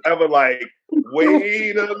that was ever like,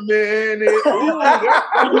 wait a minute. Ooh,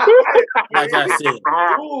 like I said,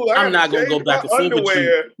 ooh, I I'm not gotta gonna go change back my and forth with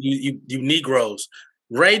underwear. you Negroes.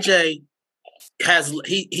 Ray J has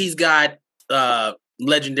he's got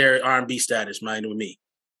legendary R&B status, mind with me.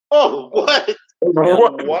 Oh, what?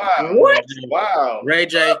 Wow. What? Wow. Ray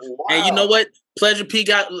J, Wow. and you know what? Pleasure P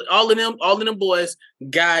got all of them boys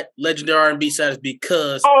got legendary R&B status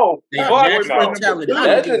because Oh, they are fuck naturally no. talented. I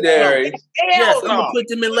don't give a fuck. Legendary. Yes, Hell I'm gonna no. put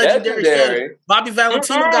them in legendary status. Legendary. Bobby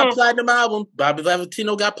Valentino got platinum albums. Bobby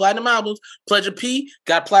Valentino got platinum albums. Pleasure P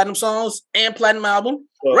got platinum songs and platinum album.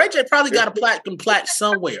 Well, Ray J probably got a platinum plat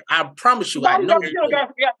somewhere. I promise you, I know. he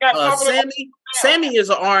did. Sammy is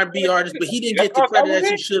an R&B artist, but he didn't get the credit as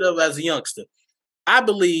he should have as a youngster. I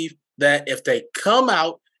believe that if they come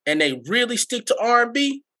out and they really stick to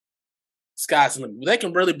R&B, sky's the limit. They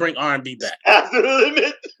can really bring R&B back. That's the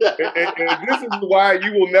limit. And this is why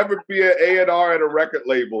you will never be an A&R at a record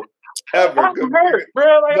label. Ever. I'm hurt,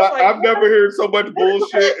 bro. I've never heard so much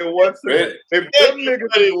bullshit in one second. If them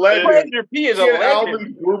niggas is legends, Pleasure P is a Ian legend.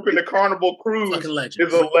 Alvin's group in the Carnival Cruise Fucking legend.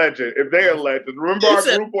 is a legend. If they're legends. Remember our He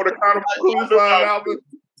said- group on the Carnival Cruise line, Alvin?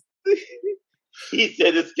 He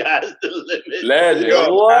said the sky's the limit. Legend.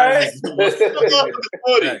 Yo. What?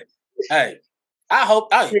 Hey, I hope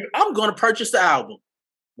I'm going to purchase the album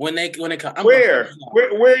when they come. I'm Where? gonna-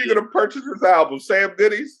 Where are you going to purchase this album? Sam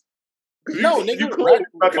Goodies? 'Cause No, you nigga, clearly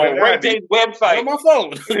stuck in On the Ray 90s. J's on website. my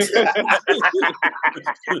phone.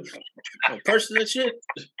 Purchase that shit.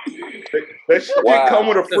 That shit Wow. come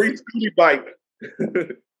with a free scooty bike.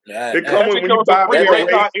 Yeah, It come That with shit when comes you with buy free your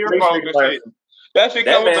Raycon earphones and shit. That shit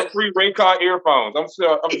That comes with man- some free Raycon earphones. I'm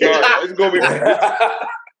sorry. It's gonna be Y'all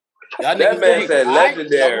That niggas man gonna- said all right,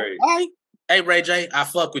 legendary. all right. Hey Ray J, I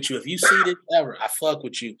fuck with you. If you see this ever, I fuck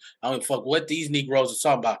with you. I don't fuck what these Negroes are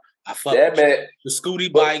talking about. I fuck That with you. man. The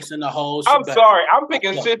scooty bikes and the whole I'm shebang. sorry. I'm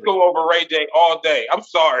picking fuck Cisco over Ray J all day. I'm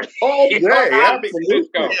sorry. all day. I'm picking Absolutely.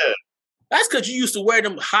 Cisco. That's because you used to wear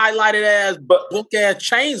them highlighted ass, book ass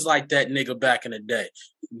chains like that nigga back in the day.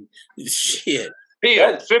 Shit.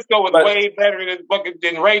 Yeah, Cisco was But- way better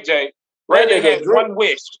than Ray J. Ray That J nigga had Drew- one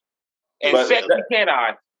wish, and But set that- can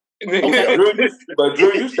I. But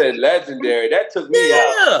Drew, you said legendary. That took me out.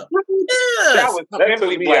 Yeah. That was That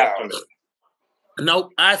simply took me out. blasphemous.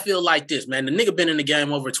 Nope. I feel like this, man. The nigga been in the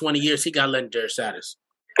game over 20 years. He got legendary status.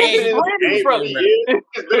 Hey, And Brandy, brother.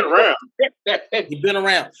 It's been around. he been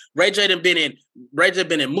around. Ray J been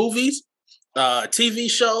in movies, TV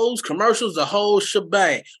shows, commercials, the whole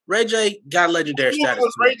shebang. Ray J got legendary Who status.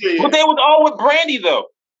 was Ray J? But they was all with Brandy though.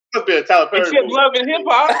 Must be a Tyler And Perry she had movie. love and hip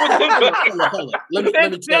hop. Hold on. Let me They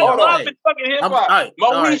tell love y'all. and fucking hip I'm- hop. all right,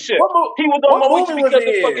 all right. Moesha. What He was on what Moesha movie was because he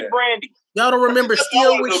of in? fucking Brandy. Y'all don't remember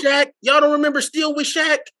Still with Shaq? Y'all don't remember Still with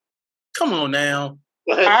Shaq? Come on now.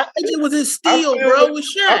 It was in Steel, feel bro, like- with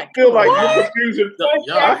I Shaq. feel like What? you're confusing.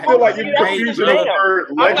 Y'all I feel like you're hate- confusing hate- the word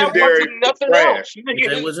I'm not legendary watching nothing trash. else.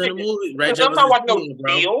 Ray was in the movie. Ray J I'm was not in watching no Steel,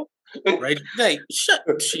 bro. Steel. Ray J, hey,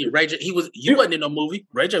 shit. Ray J, you wasn't in no movie.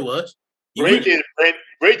 Ray J was. You Ray was. J is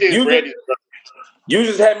You Brandy's You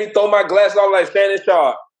just had me throw my glass off like Shannon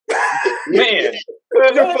Sharp. Man.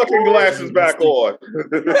 Put your fucking glasses back on.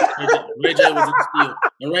 Ray J was in Steel.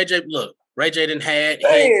 And Ray J, look, Ray J didn't had hits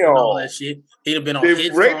and all that shit. He'd have been on Did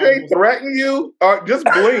his Ray J songs. threaten you? Or just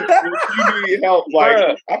blink if you need help. Like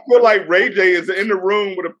Bruh. I feel like Ray J is in the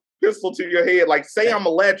room with a pistol to your head. Like say I'm a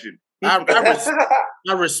legend.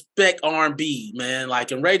 I respect R&B, man. Like,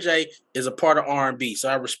 and Ray J is a part of R&B, so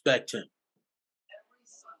I respect him.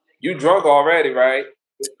 You drunk already, right?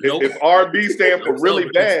 Nope. If R&B stand for really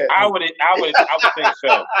bad, I would think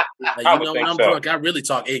so. Like, I you would know, when think I'm so. drunk, I really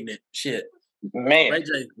talk ignorant shit. Man.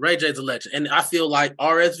 Ray J's a legend. And I feel like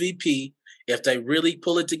RSVP, if they really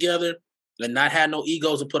pull it together and not have no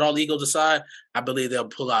egos and put all the egos aside, I believe they'll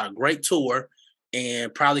pull out a great tour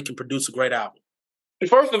and probably can produce a great album.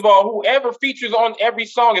 First of all, whoever features on every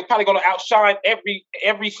song is probably going to outshine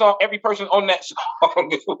every song, every person on that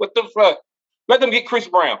song. What the fuck? Let them get Chris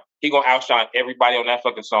Brown. He gonna outshine everybody on that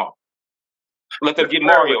fucking song. Let them get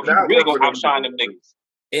Mario. He really gonna outshine them niggas.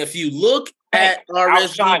 If you look at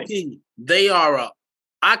RSVP, they are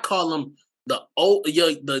I call them the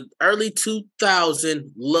early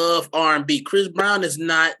 2000 love R&B. Chris Brown is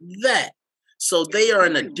not that. So they are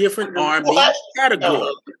in a different R&B category.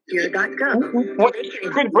 What,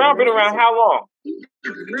 Chris Brown been around how long? He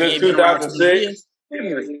ain't been around 20 years.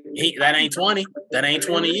 That ain't 20. That ain't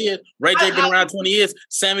 20 years. Ray J been around 20 years.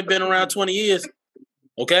 Sammy been around 20 years.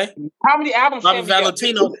 Okay, How many albums? Bobby Sammy got?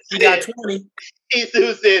 Valentino, he got 20. He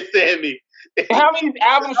still said Sammy. How many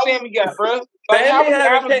albums Sammy got, bro? Like, how many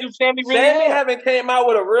albums do Sammy really Sammy have? haven't came out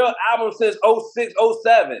with a real album since 06,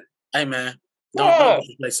 07. Hey man, don't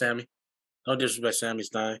disrespect Sammy. Don't disrespect Sammy's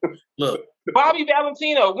thing. Look, Bobby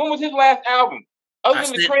Valentino, when was his last album? Other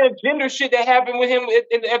than the transgender shit that happened with him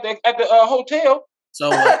at the hotel.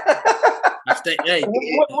 So I stay. Hey,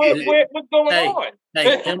 what's going on?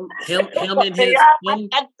 Hey, him and his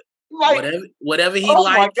whatever he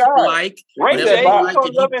liked, whatever he liked,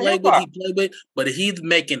 and he played with. But he's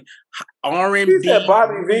making R&B. He said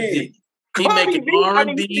Bobby V. He making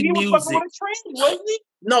R&B music.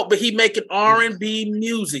 No, but he making R&B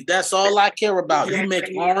music. That's all I care about. He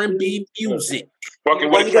make R&B music.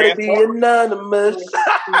 Fucking Why you gotta be anonymous?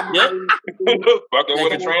 Yep. Fucking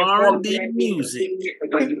with a R&B music.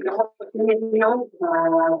 What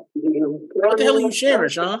the hell are you sharing,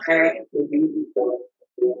 Sean?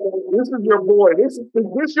 This is your boy. This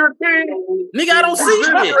your thing. Nigga, I don't see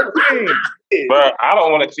it. Bro, I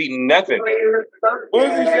don't want to see nothing.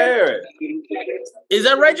 Who's he sharing? Is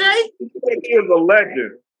that Ray J? He is a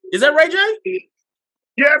legend. Is that Ray J?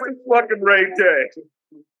 Yes, it's fucking Ray J.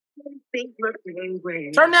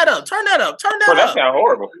 Turn that up. Turn that up. Turn that Bro, that up. sound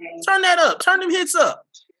horrible. Turn that up. Turn them hits up.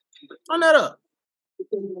 Turn that up.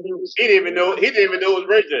 He didn't even know it was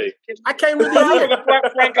Ray J. I can't really hear it.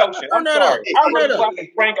 Frank Ocean. Turn that up. Turn that up.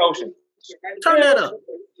 Frank Ocean. Turn that up.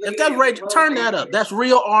 If that's Ray J, turn that up. That's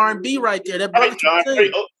real R&B right there. That brother can sing.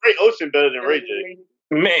 Ray Ocean better than Ray J.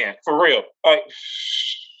 Man, for real. Like,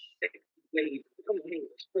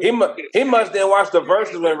 He must then watch the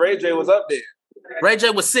verses when Ray J was up there. Ray J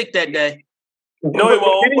was sick that day. No, he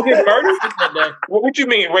won't. Did he get murdered? Sick that day. What you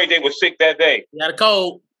mean Ray J was sick that day? He had a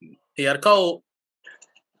cold. He had a cold.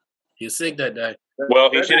 He was sick that day. Well,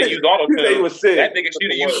 he should have used auto-tune. He was sick. That nigga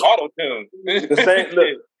should have used auto-tune.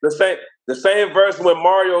 The same verse when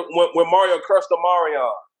Mario crushed the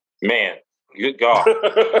Marion. Man, good God.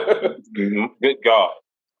 Good God.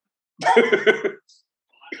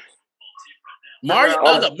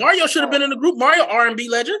 Mario should have been in the group. Mario R&B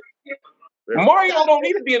legend. Mario don't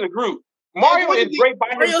need to be in the group. Mario is great by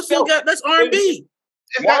Mario still himself. got that's R&B.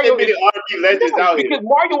 There's not that many R&B legends out here. Because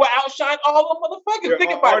Mario will outshine all them motherfuckers.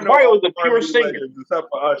 Think about it. Mario is a pure singer. Except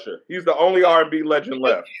for Usher. He's the only R&B legend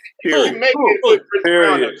left. Period.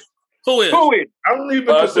 Period. Who is? I don't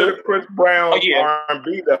even consider Chris Brown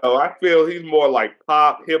R&B though. I feel he's more like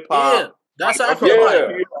pop, hip hop. Yeah, that's how I feel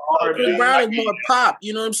like Chris Brown is more pop.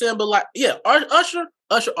 You know what I'm saying? But like, yeah, Usher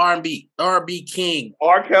R&B king.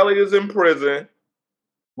 R. Kelly is in prison,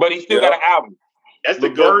 but he still got an album. That's the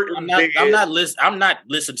goat. I'm not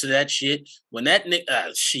listening to that shit. When that nigga,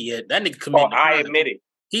 that nigga committed. I admit it.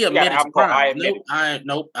 He admitted to crime. I admit it.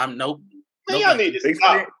 Nope. Y'all need to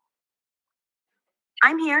stop.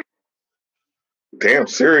 I'm here. Damn,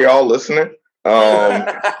 Siri, all listening. I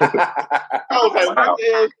was like,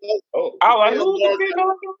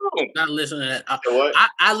 not listening to that.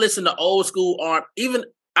 I listen to old school R. Even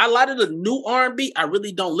a lot of the new R&B, I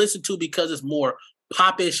really don't listen to because it's more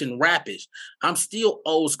popish and rapish. I'm still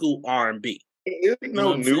old school R&B. There's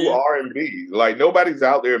no new R&B. Like nobody's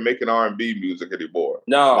out there making R&B music anymore.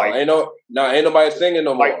 No, like, ain't nobody singing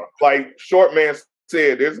no more. Like Short Man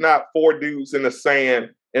said, there's not four dudes in the sand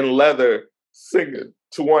in leather singing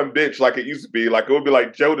to one bitch like it used to be. Like it would be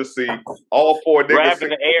like Jodeci, all four niggas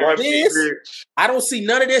singing to one bitch. I don't see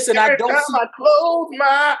none of this, and I don't see. I close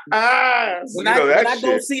my eyes. When I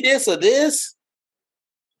don't see this or this,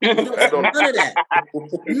 you don't see none of that.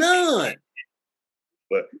 None.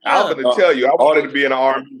 But I'm gonna tell you, I wanted to be in an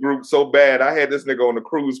R&B group so bad. I had this nigga on the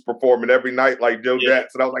cruise performing every night like Joe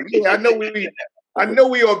Jackson. I was like, yeah, I know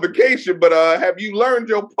we on vacation, but have you learned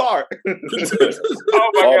your part?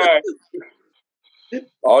 Oh my God.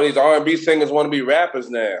 All these R&B singers want to be rappers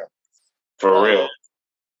now. For real.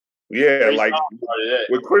 Yeah, like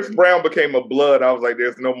when Chris Brown became a blood, I was like,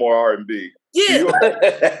 there's no more R&B. Yeah.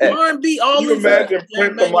 R&B all Can you imagine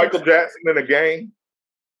Prince and Michael Jackson in a game?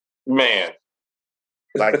 Man.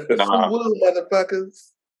 Like, woo,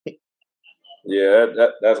 motherfuckers. Yeah,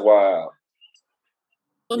 that's wild.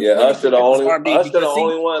 Yeah, Usher the only one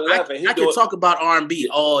left. I can talk about R&B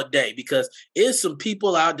all day because there's some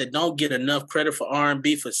people out that don't get enough credit for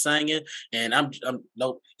R&B for singing, and I'm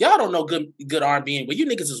no, y'all don't know good R&B, but you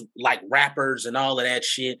niggas is like rappers and all of that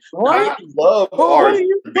shit. I love R&B.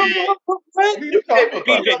 You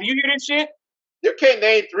hear this shit? You can't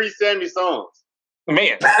name 3 Sammy songs.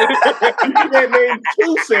 Man. You can't name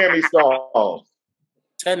 2 Sammy songs.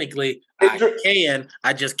 Technically, I can.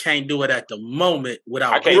 I just can't do it at the moment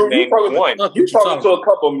without. I can't name one. You talking to a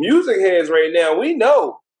couple music heads right now. We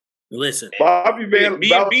know. Listen, Bobby Me and BJ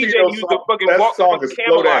Valentino's used to fucking best walk song to is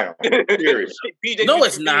Slow Down. Camelot. Period. BJ No, used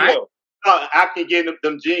it's to not. video. I can get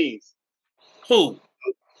them jeans. Who?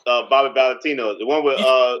 Bobby Valentino, the one with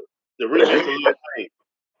the remix of Lil Wayne.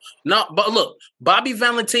 No, but look, Bobby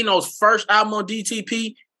Valentino's first album on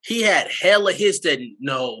DTP, he had hella hits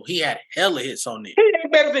he had hella hits on it. He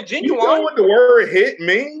ain't better than You know Genuine. what the word hit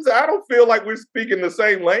means? I don't feel like we're speaking the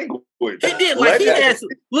same language. He did. Like, he had some,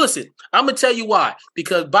 listen, I'm going to tell you why.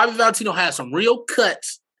 Because Bobby Valentino has some real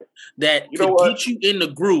cuts that You could know what? get you in the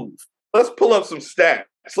groove. Let's pull up some stats.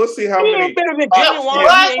 Let's see how He many. ain't better than What? Genuine.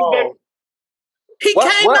 He ain't better. He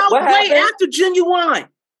What- came what- out what way happened? after Genuine.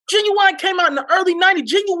 Genuine came out in the early 90s.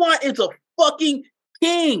 Genuine is a fucking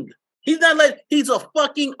king. He's not like, he's a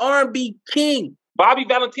fucking R&B king. Bobby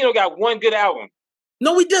Valentino got one good album.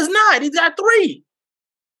 No, he does not. He's got 3.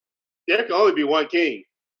 There can only be one king.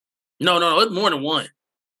 No, it's more than one.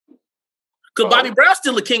 Because Bobby Brown's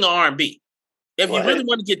still a king of R&B. If you really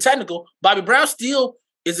want to get technical, Bobby Brown still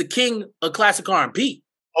is a king of classic R&B.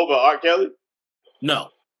 Over R. Kelly? No.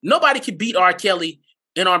 Nobody can beat R. Kelly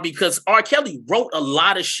in R&B because R. Kelly wrote a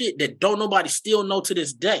lot of shit that don't nobody still know to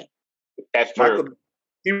this day. That's true.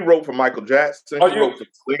 He wrote for Michael Jackson. He wrote for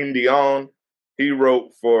Celine Dion. He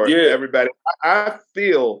wrote for everybody. I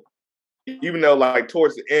feel, even though like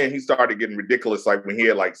towards the end, he started getting ridiculous, like when he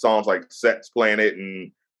had like songs like Sex Planet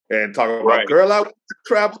and talking about, girl, I want to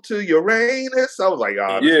travel to Uranus. I was like,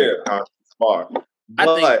 far.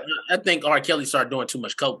 I think R. Kelly started doing too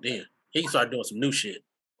much coke then. He started doing some new shit.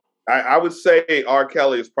 I would say R.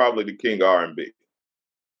 Kelly is probably the king of R&B.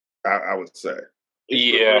 I would say.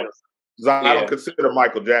 Yeah. I don't consider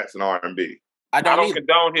Michael Jackson R&B. I don't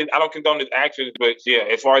condone his actions, but yeah,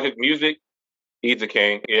 as far as his music, he's a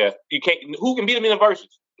king. Yeah, you can't. Who can beat him in the verses?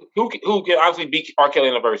 Who can obviously beat R. Kelly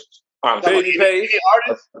in the verses? Honestly, Babyface.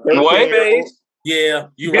 What? Babyface. Yeah,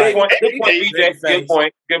 you Good right. point. Good point, BJ. Good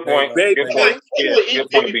point. Good point. Good point. Yeah, good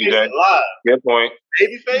point, BJ. Good point.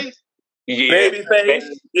 Babyface? Yeah. Babyface.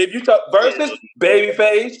 If you talk verses,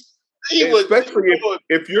 Babyface. Especially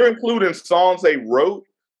if you're including songs they wrote.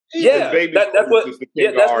 Yeah, that's what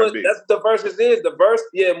the verses is. The verse,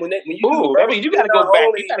 when you. Ooh, I mean, you got to go back.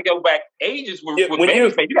 You got to go back ages with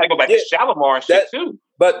Babyface. You got to go back to Shalimar and shit too.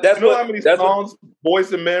 But that's how many songs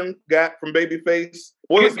Boyz II Men got from Babyface?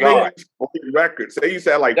 Boyz II Men used to records. They used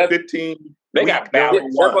to have like 15. They got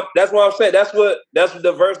ballads. That's what I'm saying. That's what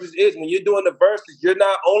the verses is. When you're doing the verses, you're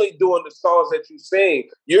not only doing the songs that you sing,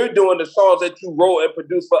 you're doing the songs that you wrote and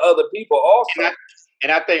produced for other people also.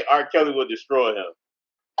 And I think R. Kelly will destroy him.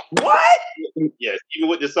 What? Yes, even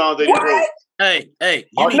with the songs that he wrote. Hey,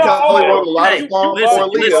 you need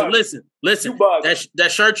to listen.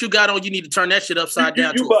 That shirt you got on, you need to turn that shit upside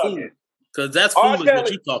down to a fool. Because that's foolish what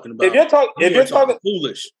you're talking about. If you're talking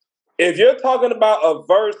foolish. If you're talking about a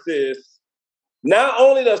versus, not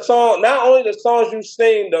only the songs you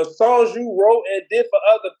sing, the songs you wrote and did for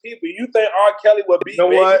other people, you think R. Kelly would beat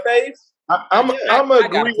Babyface? I'm gonna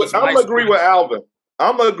agree with Alvin.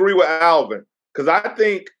 I'm gonna agree with Alvin. Because I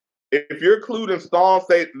think if you're including songs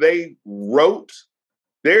they wrote,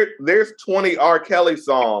 there's 20 R. Kelly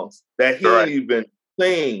songs that he didn't even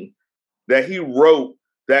sing that he wrote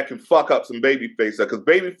that can fuck up some Babyface. Because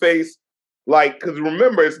Babyface, because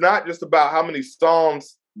remember, it's not just about how many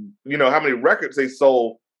songs, how many records they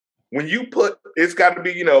sold. When you put, it's got to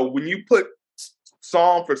be, when you put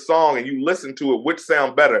song for song and you listen to it, which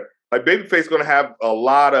sound better. Like Babyface going to have a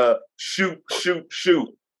lot of shoot.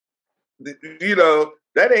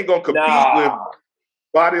 That ain't gonna compete with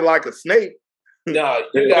Body Like a Snake. No,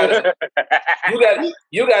 you gotta go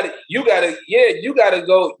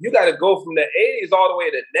from the 80s all the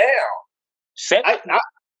way to now. Sean,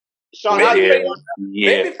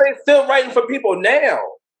 Babyface still writing for people now.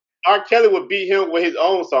 R. Kelly would beat him with his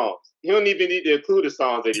own songs. He don't even need to include the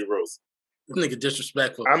songs that he wrote. This nigga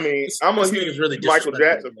disrespectful. I mean, I'm a huge Michael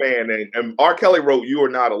Jackson fan, and R. Kelly wrote "You Are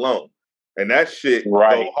Not Alone." And that shit,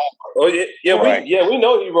 right? Oh yeah, we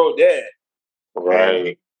know he wrote that.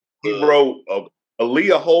 Right. He wrote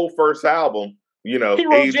Aaliyah whole first album. He wrote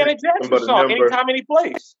Janet Jackson's song "Anytime, Any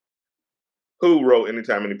Place." Who wrote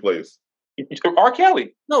 "Anytime, Any Place"? R.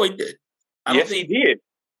 Kelly. No, he did. He did.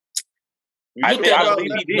 I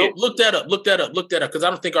believe he did. No, look that up. Because I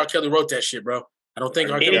don't think R. Kelly wrote that shit, bro. I don't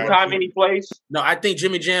think R. Kelly. Anytime, Any Place. No, I think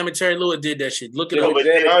Jimmy Jam and Terry Lewis did that shit. Look it up.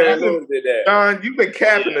 John, you've been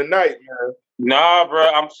capping tonight, man. Nah,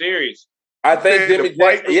 bro, I'm serious. I think Jimmy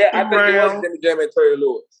Jam. Yeah, I think it was Jimmy Jam and Terry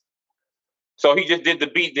Lewis. So he just did the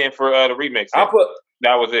beat then for the remix.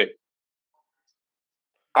 That was it.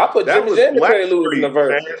 I put Jimmy Jam and Terry Lewis in the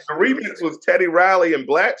verse. The remix was Teddy Riley and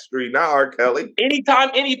Blackstreet, not R. Kelly. Anytime,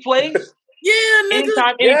 Any Place. Yeah, nigga.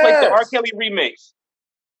 Anytime, any place the R. Kelly remix.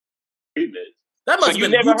 That must So have you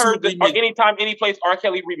been a never YouTube heard the remix. Anytime, any place R.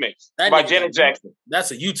 Kelly remix That by nigga Janet got- Jackson.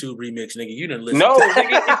 That's a YouTube remix, nigga. You didn't listen. No, to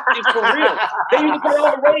nigga, it's for real. They used to play it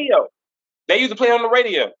on the radio. They used to play it on the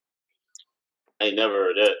radio. I ain't never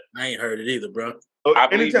heard that. I ain't heard it either, bro. I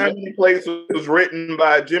believe Anytime Any Place was written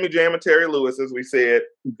by Jimmy Jam and Terry Lewis, as we said.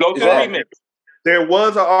 Go to the remix. There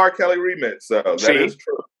was an R. Kelly remix, so that is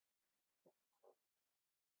true.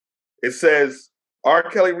 It says R.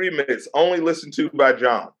 Kelly remix only listened to by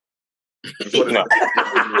John. That's what it No.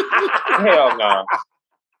 Hell no.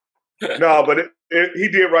 No, but he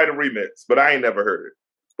did write a remix, but I ain't never heard it.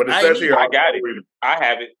 But it I says ain't here, I R. got Kelly it. remix. I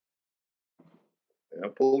have it. Yeah,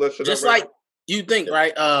 pull that shit Just up right like you think,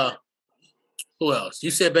 right? Who else? You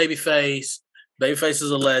said Babyface. Babyface is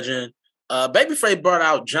a legend. Babyface brought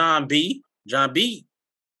out John B. John B.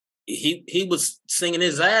 He was singing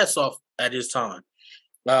his ass off at his time.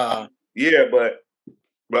 Yeah, but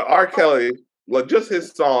R. Kelly, like just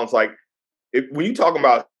his songs, like when you talking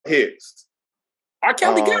about hits, R.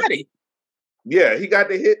 Kelly got it. Yeah, he got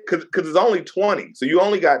the hit because it's only 20, so you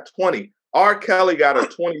only got 20. R. Kelly got a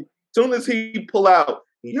 20. Soon as he pull out,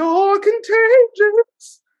 "You're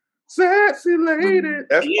contagious, sexy lady,"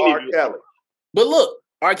 that's R. Kelly. But look,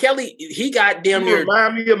 R. Kelly, he got damn You near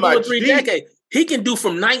remind me of 2 my or 3 G. decades. He can do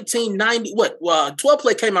from 1990. What? 12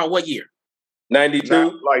 Play came out what year? 92.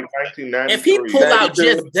 Like 1993. If he pull out 92.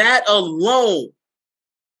 just that alone,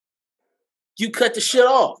 you cut the shit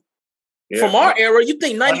off. Yeah. From our era, you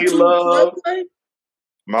think 92 Love, Play?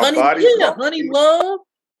 My Honey, Body. yeah, Honey Love.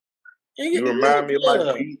 You remind me of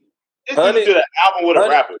my G. This Honey- dude did an album with a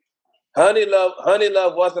Honey- rapper. Honey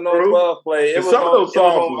Love wasn't on True. 12 Play. It And was some on, of those it was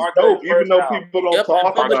songs on was R. Kelly's dope, even first though album. people don't Yep, talk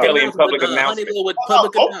and Public about Kelly it. in Public Announcement, Announcement. Honey Love with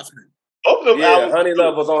Public Oh. Announcement. Both of them Yeah, albums. Honey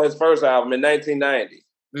Love was on his first album in 1990.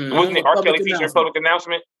 Wasn't it R. Kelly featuring Public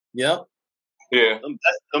Announcement? Yep. Yeah.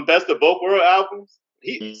 Them best of both world albums.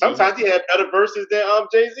 Sometimes he had better verses than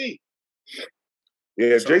Jay-Z.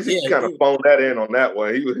 Yeah, So, Jay-Z yeah, kind of phoned that in on that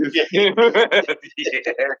one. He was. I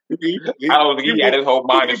don't think he had his whole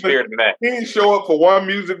mind and spirit in that. He didn't show up for one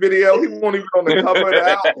music video. He wasn't even on the cover of the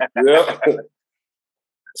album. Yeah.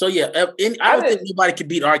 So yeah, I don't think nobody can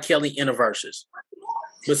beat R. Kelly in a verses.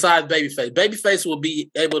 Besides Babyface. Babyface will be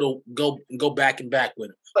able to go back and back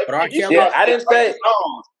with him. But R. Kelly, Yeah, I didn't say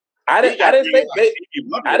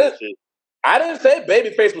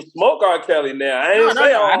Babyface would smoke R. Kelly now. I didn't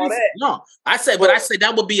say all that. No, I said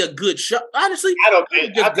that would be a good show. Honestly, I don't I think.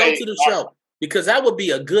 would just I go think to the show because that would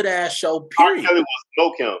be a good ass show. R. Period. Kelly will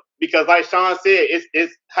smoke him because, like Sean said,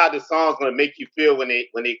 it's how the song's gonna make you feel when they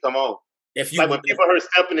come on. If you Like when people heard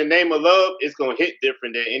 "Step in the Name of Love," it's gonna hit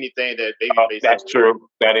different than anything that Babyface. That's true.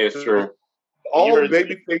 That is true. All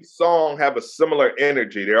Babyface songs have a similar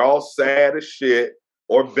energy. They're all sad as shit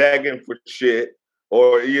or begging for shit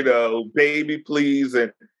or, baby please.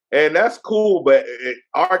 And that's cool. But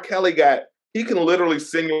R. Kelly he can literally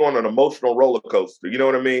sing you on an emotional roller coaster. You know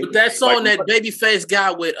what I mean? But that song that Babyface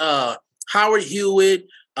got with Howard Hewitt,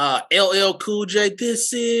 LL Cool J,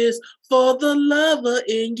 "This is for the lover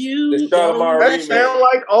in you." That sound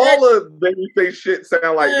like all of Babyface shit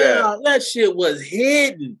sound like that. That shit was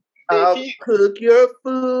hidden. I'll cook your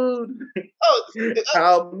food.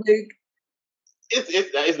 I'll make.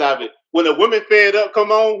 It's not it. When the women fed up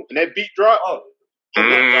come on and that beat drop.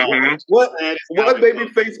 What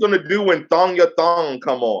Babyface gonna do when Thong Your Thong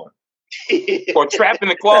come on? Or Trapped in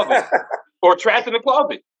the Closet. Or Trapped in the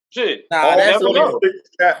Closet. Shit. Nah, that's only 6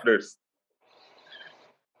 chapters.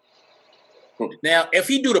 Now, if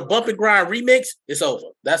he do the Bump and Grind remix, it's over.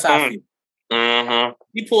 That's how I feel. Mm-hmm.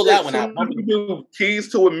 He pulled that one out. You do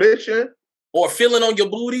Keys to Admission or Feeling on Your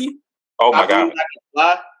Booty. Oh my God.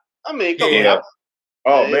 I mean, come on.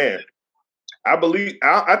 Oh man. I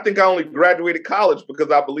think I only graduated college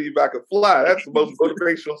because I believe I could fly. That's the most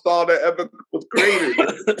motivational song that ever was created.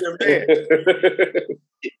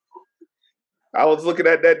 I was looking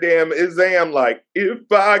at that damn exam like, if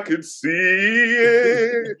I could see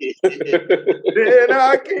it, then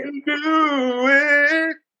I can do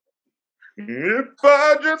it. If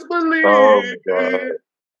I just believe it,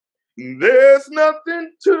 there's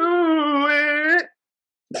nothing to it.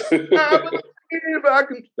 I believe I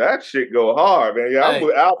can. That shit go hard, man. Yeah, I'm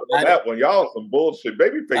out on that one. Y'all some bullshit.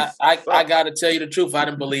 Babyface. I gotta tell you the truth. I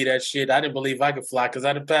didn't believe that shit. I didn't believe I could fly because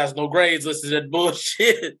I didn't pass no grades. Listen to that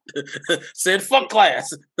bullshit. Said fuck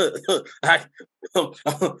class. I'm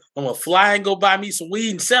gonna fly and go buy me some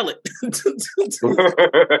weed and sell it.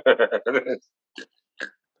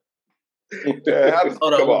 Yeah, how does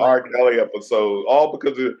become an R. Kelly episode? All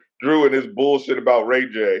because of Drew and his bullshit about Ray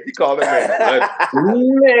J. He called that man a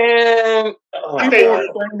Man, legend. He's more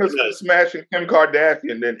famous for smashing Kim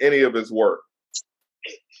Kardashian than any of his work.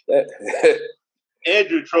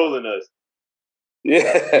 Andrew trolling us.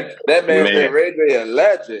 Yeah, that man said Ray J a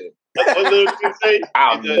legend. What little kid say?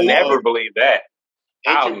 I'll never believe that.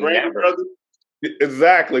 Ain't you Brandy's brother?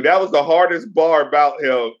 Exactly. That was the hardest bar about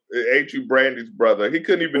him. Ain't you Brandy's brother? He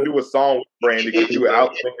couldn't even do a song with Brandy because he would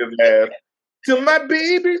outsing his ass. Till my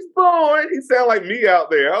baby's born. He sounded like me out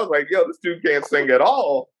there. I was like, yo, this dude can't sing at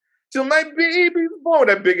all. Till my baby's born.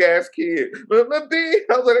 That big ass kid. But my baby,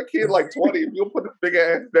 I was like, that kid like 20. You'll put this big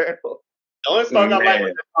ass down. The only song I like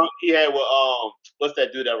was the song he had with what's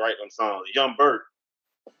that dude that write them songs? Young Bird.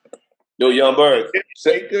 Yo, Young Bird.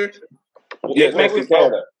 Shaker. Yes, Mexican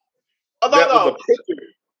Canada. Oh, no.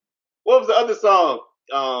 What was the other song?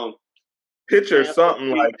 Picture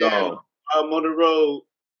something like I'm on the road.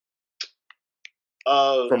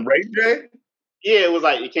 From Ray J? Yeah, it was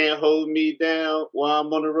like, you can't hold me down while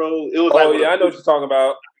I'm on the road. It was I know what you're talking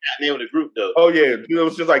about. That name of the group though. Oh yeah, it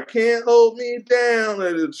was just like, can't hold me down,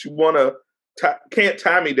 and she can't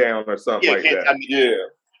tie me down or something like that. Tie me down.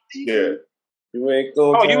 Yeah. You ain't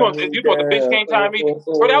gonna you want the bitch can't tie me?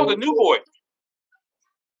 Bro, that was a New Boy.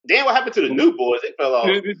 Damn, what happened to the New Boys? They fell off.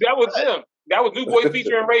 That was them. That was New Boy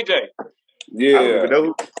featuring Ray J. Yeah, I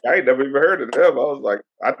ain't never even heard of them. I was like,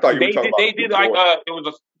 I thought you were talking about. They did like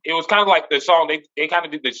it was kind of like the song. They kind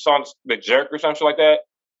of did the song The Jerk or something like that.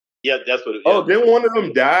 Yeah, that's what. Oh, didn't one of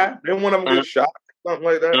them die? Didn't one of them get shot? Something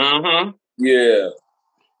like that. Mm-hmm. Yeah.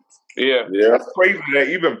 That's crazy that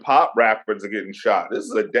even pop rappers are getting shot. This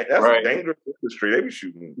is a dangerous industry. They be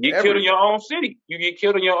shooting. You get killed in your own city. You get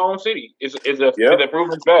killed in your own city. It's a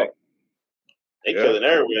proven fact. They killing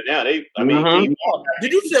everywhere now. Did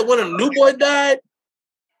you say one of them New Boys died?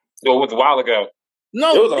 It was a while ago.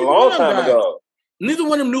 No, it was a long time ago. Neither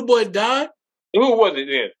one of them New Boys died. Who was it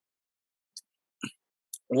then?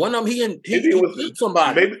 One of them, he killed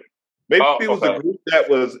somebody. Maybe it was a group that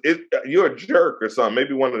was You're a Jerk or something.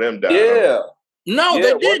 Maybe one of them died. Yeah. No,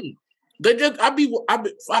 they didn't. They just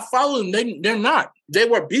I follow them. They're not. They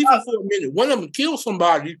were beefing for a minute. One of them killed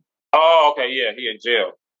somebody. Oh, okay, yeah, he in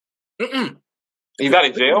jail. He's not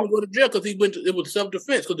in jail. He go to jail because it was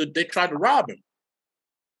self-defense because they tried to rob him.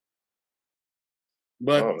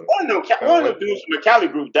 But one of the dudes from the Cali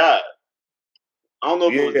group died. I don't know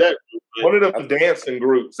if it was that group. One of them dancing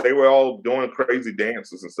groups, they were all doing crazy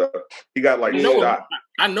dances and stuff. He got like shot.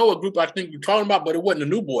 I know a group I think you're talking about, but it wasn't the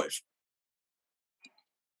New Boys.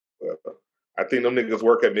 I think them niggas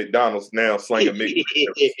work at McDonald's now slinging Mickey.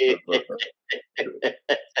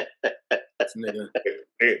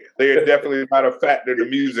 They are definitely not a factor in the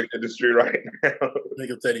music industry right now.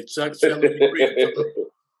 Niggas said he sucks.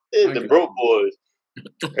 The broke boys.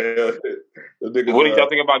 What do y'all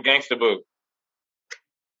think about Gangsta Boo?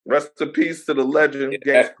 Rest in peace to the legend,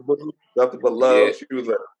 Gangsta Boo. Nothing but love. Yeah. She was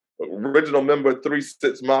an original member of 3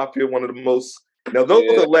 6 Mafia, one of the most. Now,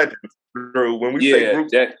 those are legends, Drew. When we say group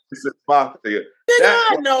 3 6 Mafia,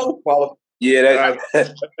 I know. Yeah,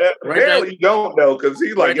 apparently you don't know because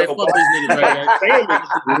he's like, yo, fuck these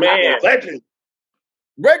niggas, man, legend.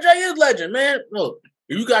 Ray J is legend, man. Look,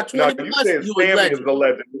 you got 20 plus, you a legend. Is a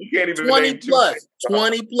legend. You can't even 20 plus,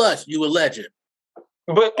 20 plus, you a legend.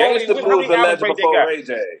 But Gangsta Boo is a legend before Ray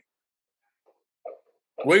J.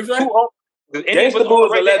 What you say? Gangsta Boo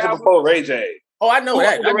is a legend before Ray J. Oh, I know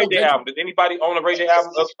that. The Ray J album. Did anybody own a Ray J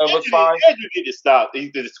album of us five? Andrew need to stop. He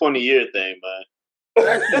did this 20-year thing, man.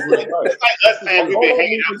 It's like us saying we've been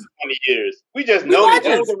hanging out for 20 years. We just know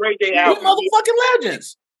the Ray J album. We motherfucking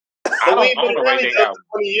legends. I we've been around each other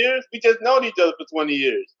for 20 years. We just known each other for 20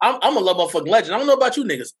 years. I'm a motherfucking legend. I don't know about you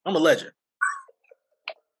niggas. I'm a legend.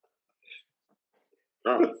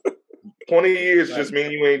 20 years just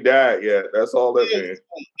mean you ain't died yet. That's all that means.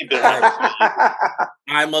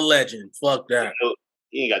 I'm a legend. Fuck that.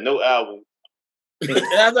 He ain't got no album.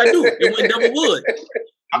 As I do. It went double wood.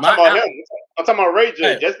 I'm talking about him. I'm talking about Ray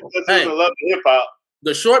J. Just because he's in love with hip hop.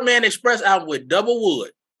 The Short Man Express album with double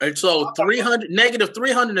wood. And so negative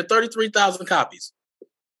 333,000 copies.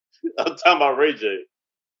 I'm talking about Ray J.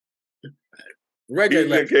 Ray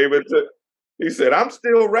J came into. He said, "I'm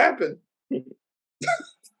still rapping."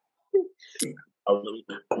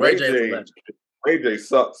 Ray J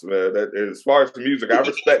sucks, man. As far as the music, I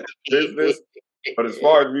respect business, but as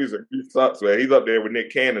far as music, he sucks, man. He's up there with Nick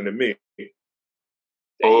Cannon and me.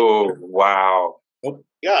 Oh wow!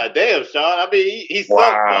 God damn, Sean. I mean, he sucks.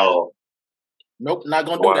 Wow. Nope, not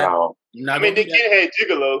gonna do that. Nick Cannon had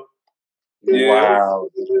Gigolo. Wow.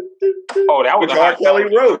 Oh, that was Which a R. hot Kelly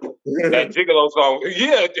song. wrote. That Gigolo song.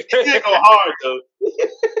 Yeah. It did go hard though.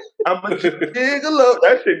 I'm a gigolo.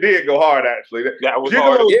 That shit did go hard, actually. That was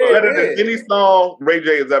Gigolo hard. is Yeah, better it than any song Ray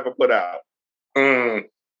J has ever put out. Mm.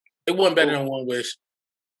 It wasn't better than One Wish.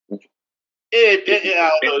 I don't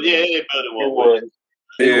know. Yeah, it better than It One Wish. was.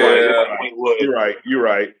 Yeah. It was. You're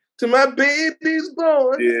right. To my baby's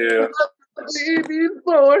born. Yeah. To my baby's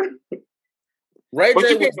born. Ray But J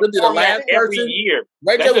you was can really the perform that last every person. year.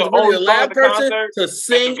 Ray J That's was the really only the song last at the person concert. to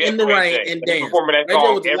sing That's in the Ray rain J. and He dance. performing that Ray J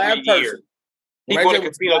song was the every last year. person. He Ray go J to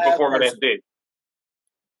was the casinos last performing that person. shit.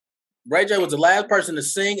 Ray J was the last person to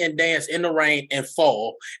sing and dance in the rain and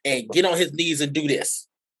fall and get on his knees and do this.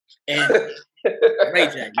 And Ray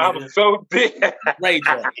J, I'm nigga. so dead. Ray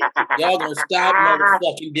J. Y'all gonna stop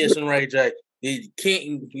motherfucking dissing Ray J. He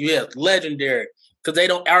can't, yeah, legendary. Cause they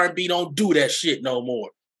don't R&B don't do that shit no more.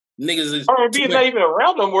 Niggas is R&B is not even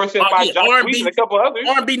around no more except by yeah, Josh R&B Reed and a couple others.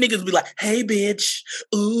 R&B niggas be like, hey bitch,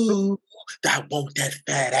 ooh, I want that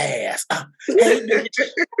fat ass. Hey bitch,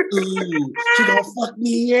 ooh, she gonna fuck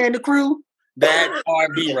me and the crew. That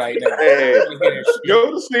R&B right now. Hey, I wanna hear that shit.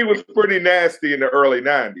 Jodeci was pretty nasty in the early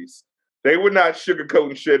 90s. They were not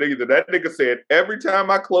sugarcoating shit either. That nigga said, every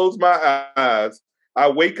time I close my eyes, I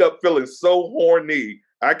wake up feeling so horny.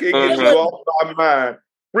 I can't get you off my mind.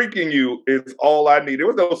 Freaking you is all I need. There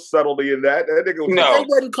was no subtlety in that. That nigga was They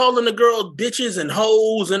wasn't calling the girls bitches and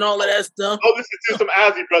hoes and all of that stuff. Go listen to some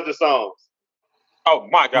Ozzy Brothers songs. Oh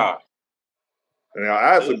my God. Now,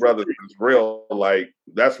 Isley Brothers is real, like,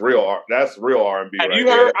 that's real R&B Have right you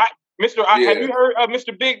there. heard have you heard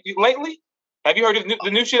Mr. Big lately? Have you heard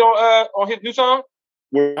the new shit on his new song?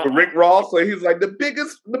 With Rick Ross, so he's like the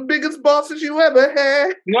biggest bosses you ever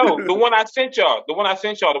had. No, the one I sent y'all. The one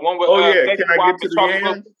with Oh yeah, Fetty can I Wap get to and the Charlie end?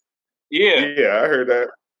 Wilson. Yeah. Yeah, I heard that.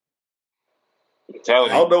 I'm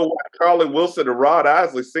telling I don't know why Charlie Wilson and Rod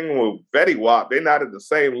Isley singing with Fetty Wap. They're not at the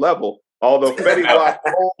same level. Although Fetty Wap,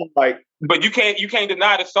 like, but you can't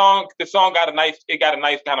deny the song. The song got a nice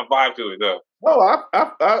kind of vibe to it though. no,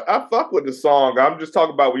 I fuck with the song. I'm just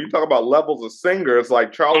talking about when you talk about levels of singers,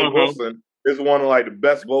 like Charlie Wilson is one of like the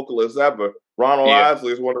best vocalists ever. Ronald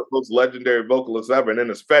Isley is one of the most legendary vocalists ever, and then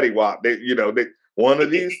it's Fetty Wap. They one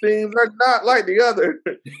of these things are not like the other.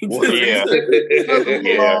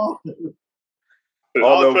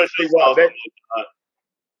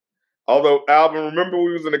 Although Alvin, remember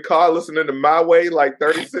we was in the car listening to My Way like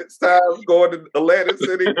 36 times going to Atlantic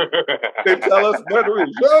City? They tell us whether we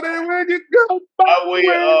shut it when you go. My Way,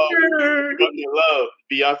 Drunken Love,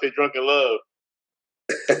 Beyonce Drunken Love.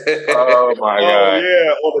 Oh my God!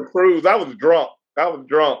 Yeah, on the cruise. I was drunk,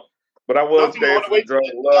 but I was dancing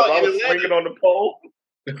Drunken Love. I was swinging on the pole.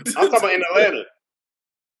 I'm talking about in Atlanta.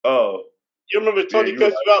 Oh, you remember Tony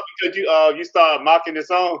cussed you out because you started mocking the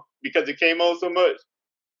song because it came on so much?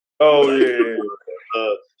 Oh yeah.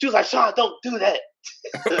 She was like, "Sean, don't do that."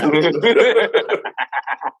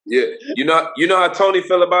 Yeah, you know how Tony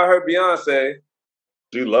feel about her Beyonce.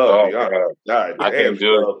 She loves Beyonce. God, I can't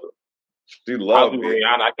do it. She loves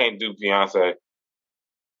Rihanna. I can't do Beyonce.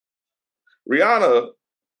 Rihanna.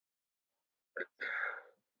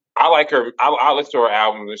 I like her. I listen to her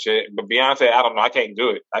albums and shit, but Beyonce, I don't know. I can't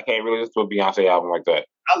do it. I can't really listen to a Beyonce album like that.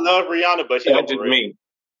 I love Rihanna, but she's just me.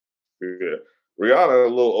 Yeah. Rihanna a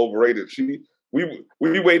little overrated. We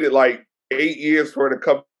waited like 8 years for her to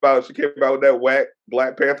come out. She came out with that whack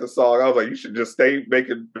Black Panther song. I was like, you should just stay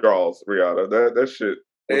making draws, Rihanna. That shit.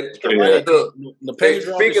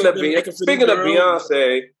 Speaking of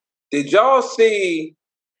Beyonce, did y'all see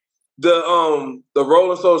the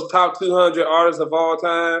Rolling Stones top 200 artists of all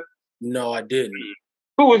time? No, I didn't.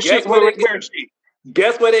 Who is she? Where is she?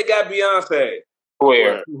 Guess where they got Beyonce?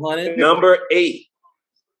 Where? Number 8.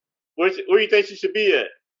 Where do you think she should be at?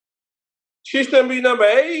 She shouldn't be number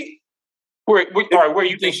 8. Where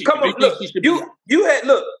you think she? Come on, look. You had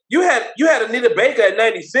Anita Baker at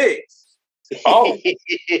 96. Oh,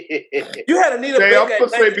 you had Anita Baker. I'm gonna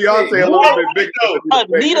say Beyonce a little bit bigger.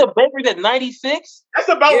 Anita Baker's at 96. That's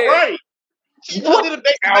about right. Anita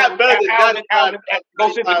Baker's not better than Alvin, go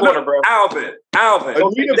sit in the corner, bro. Alvin.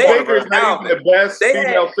 Anita Baker is not even the best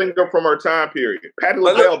female singer from her time period. Patti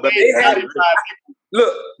LaBelle.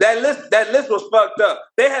 Look, that list was fucked up.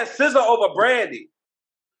 They had SZA over Brandy.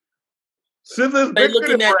 SZA's they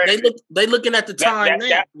looking at the time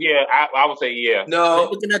now. Yeah, I would say yeah. No,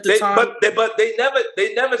 they looking at the time. But they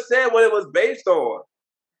never said what it was based on.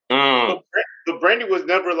 The Brandy was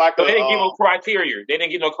never like so they didn't give no criteria. They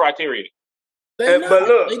didn't give no criteria. But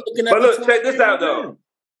look, check this out though.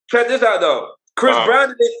 Check this out though. Chris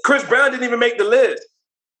Brown didn't even make the list.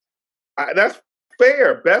 That's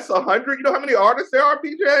fair. Best 100. You know how many artists there are,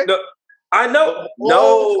 PJ? I know.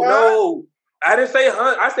 No. I didn't say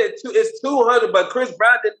 100. I said it's 200, but Chris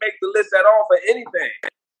Brown didn't make the list at all for anything.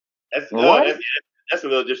 That's a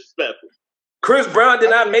little disrespectful. Chris Brown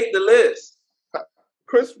did not make the list.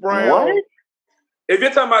 Chris Brown. What? If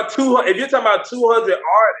you're talking about 200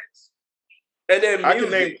 artists, and then I can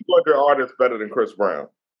name 200 artists better than Chris Brown.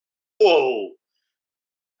 Whoa.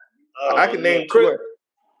 I can name Chris.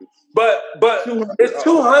 But it's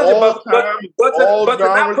 200. But to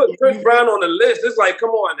not put Chris Brown on the list, it's like,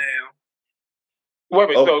 come on now. Wait a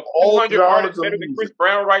minute, so 200 artists better than Chris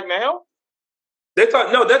Brown right now? They're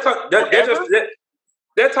talking about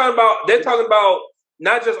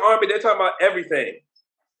not just R&B. They're talking about everything.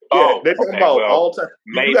 Yeah, they're talking about all time.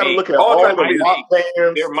 You got to look at all the rock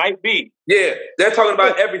bands. There might be. Yeah, they're talking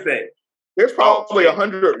about everything. There's probably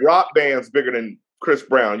 100 rock bands bigger than Chris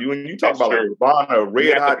Brown. When you talk about Nirvana,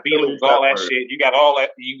 Red Hot, the Beatles, all that shit. You got all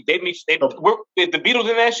that. Is the Beatles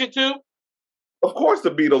in that shit too? Of course, the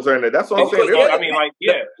Beatles are in there. That's what I'm saying.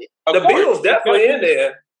 The Beatles definitely in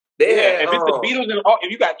there. If it's the Beatles,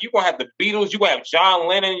 if you're gonna have the Beatles, you gonna have John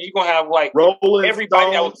Lennon, you're gonna have like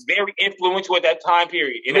everybody that was very influential at that time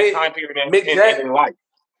period. In life.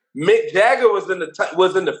 Mick Jagger was in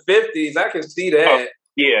the 50s. I can see that.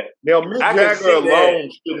 Yeah. Now Mick Jagger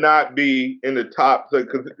alone should not be in the top,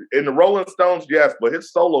 because in the Rolling Stones, yes, but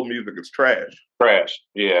his solo music is trash. Trash.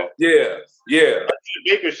 Yeah. Yeah.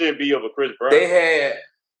 Baker shouldn't be over Chris Brown. They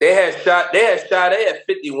had Sade at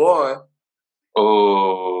 51.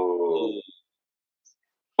 Oh.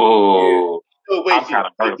 I'm kind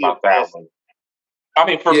of hurt about that one. I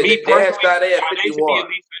mean, for me personally, Sade should be at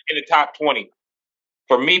least in the top 20.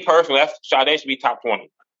 For me personally, Sade should be top 20.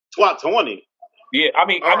 Top 20? Yeah, I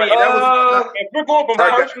mean, if we're going from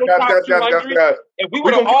personal top 200, if we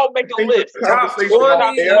were to all make a list, top 20,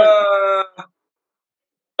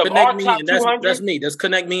 Connect me in. That's me. That's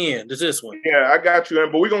connect me in. This one. Yeah, I got you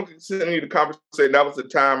in. But we're going to continue the conversation. That was the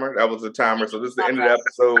timer. So this is the end of the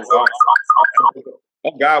episode.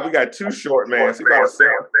 Oh, God, we got two short, man. So guys,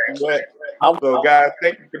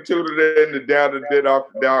 thank you for tuning in to Down to Dead Off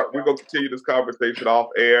the Dark. We're going to continue this conversation off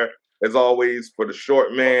air. As always, for the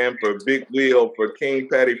short man, for Big Wheel, for King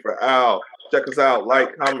Patty, for Al. Check us out.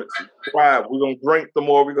 Like, comment, subscribe. We're going to drink some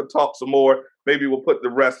more. We're going to talk some more. Maybe we'll put the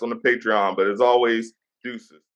rest on the Patreon. But as always, deuces.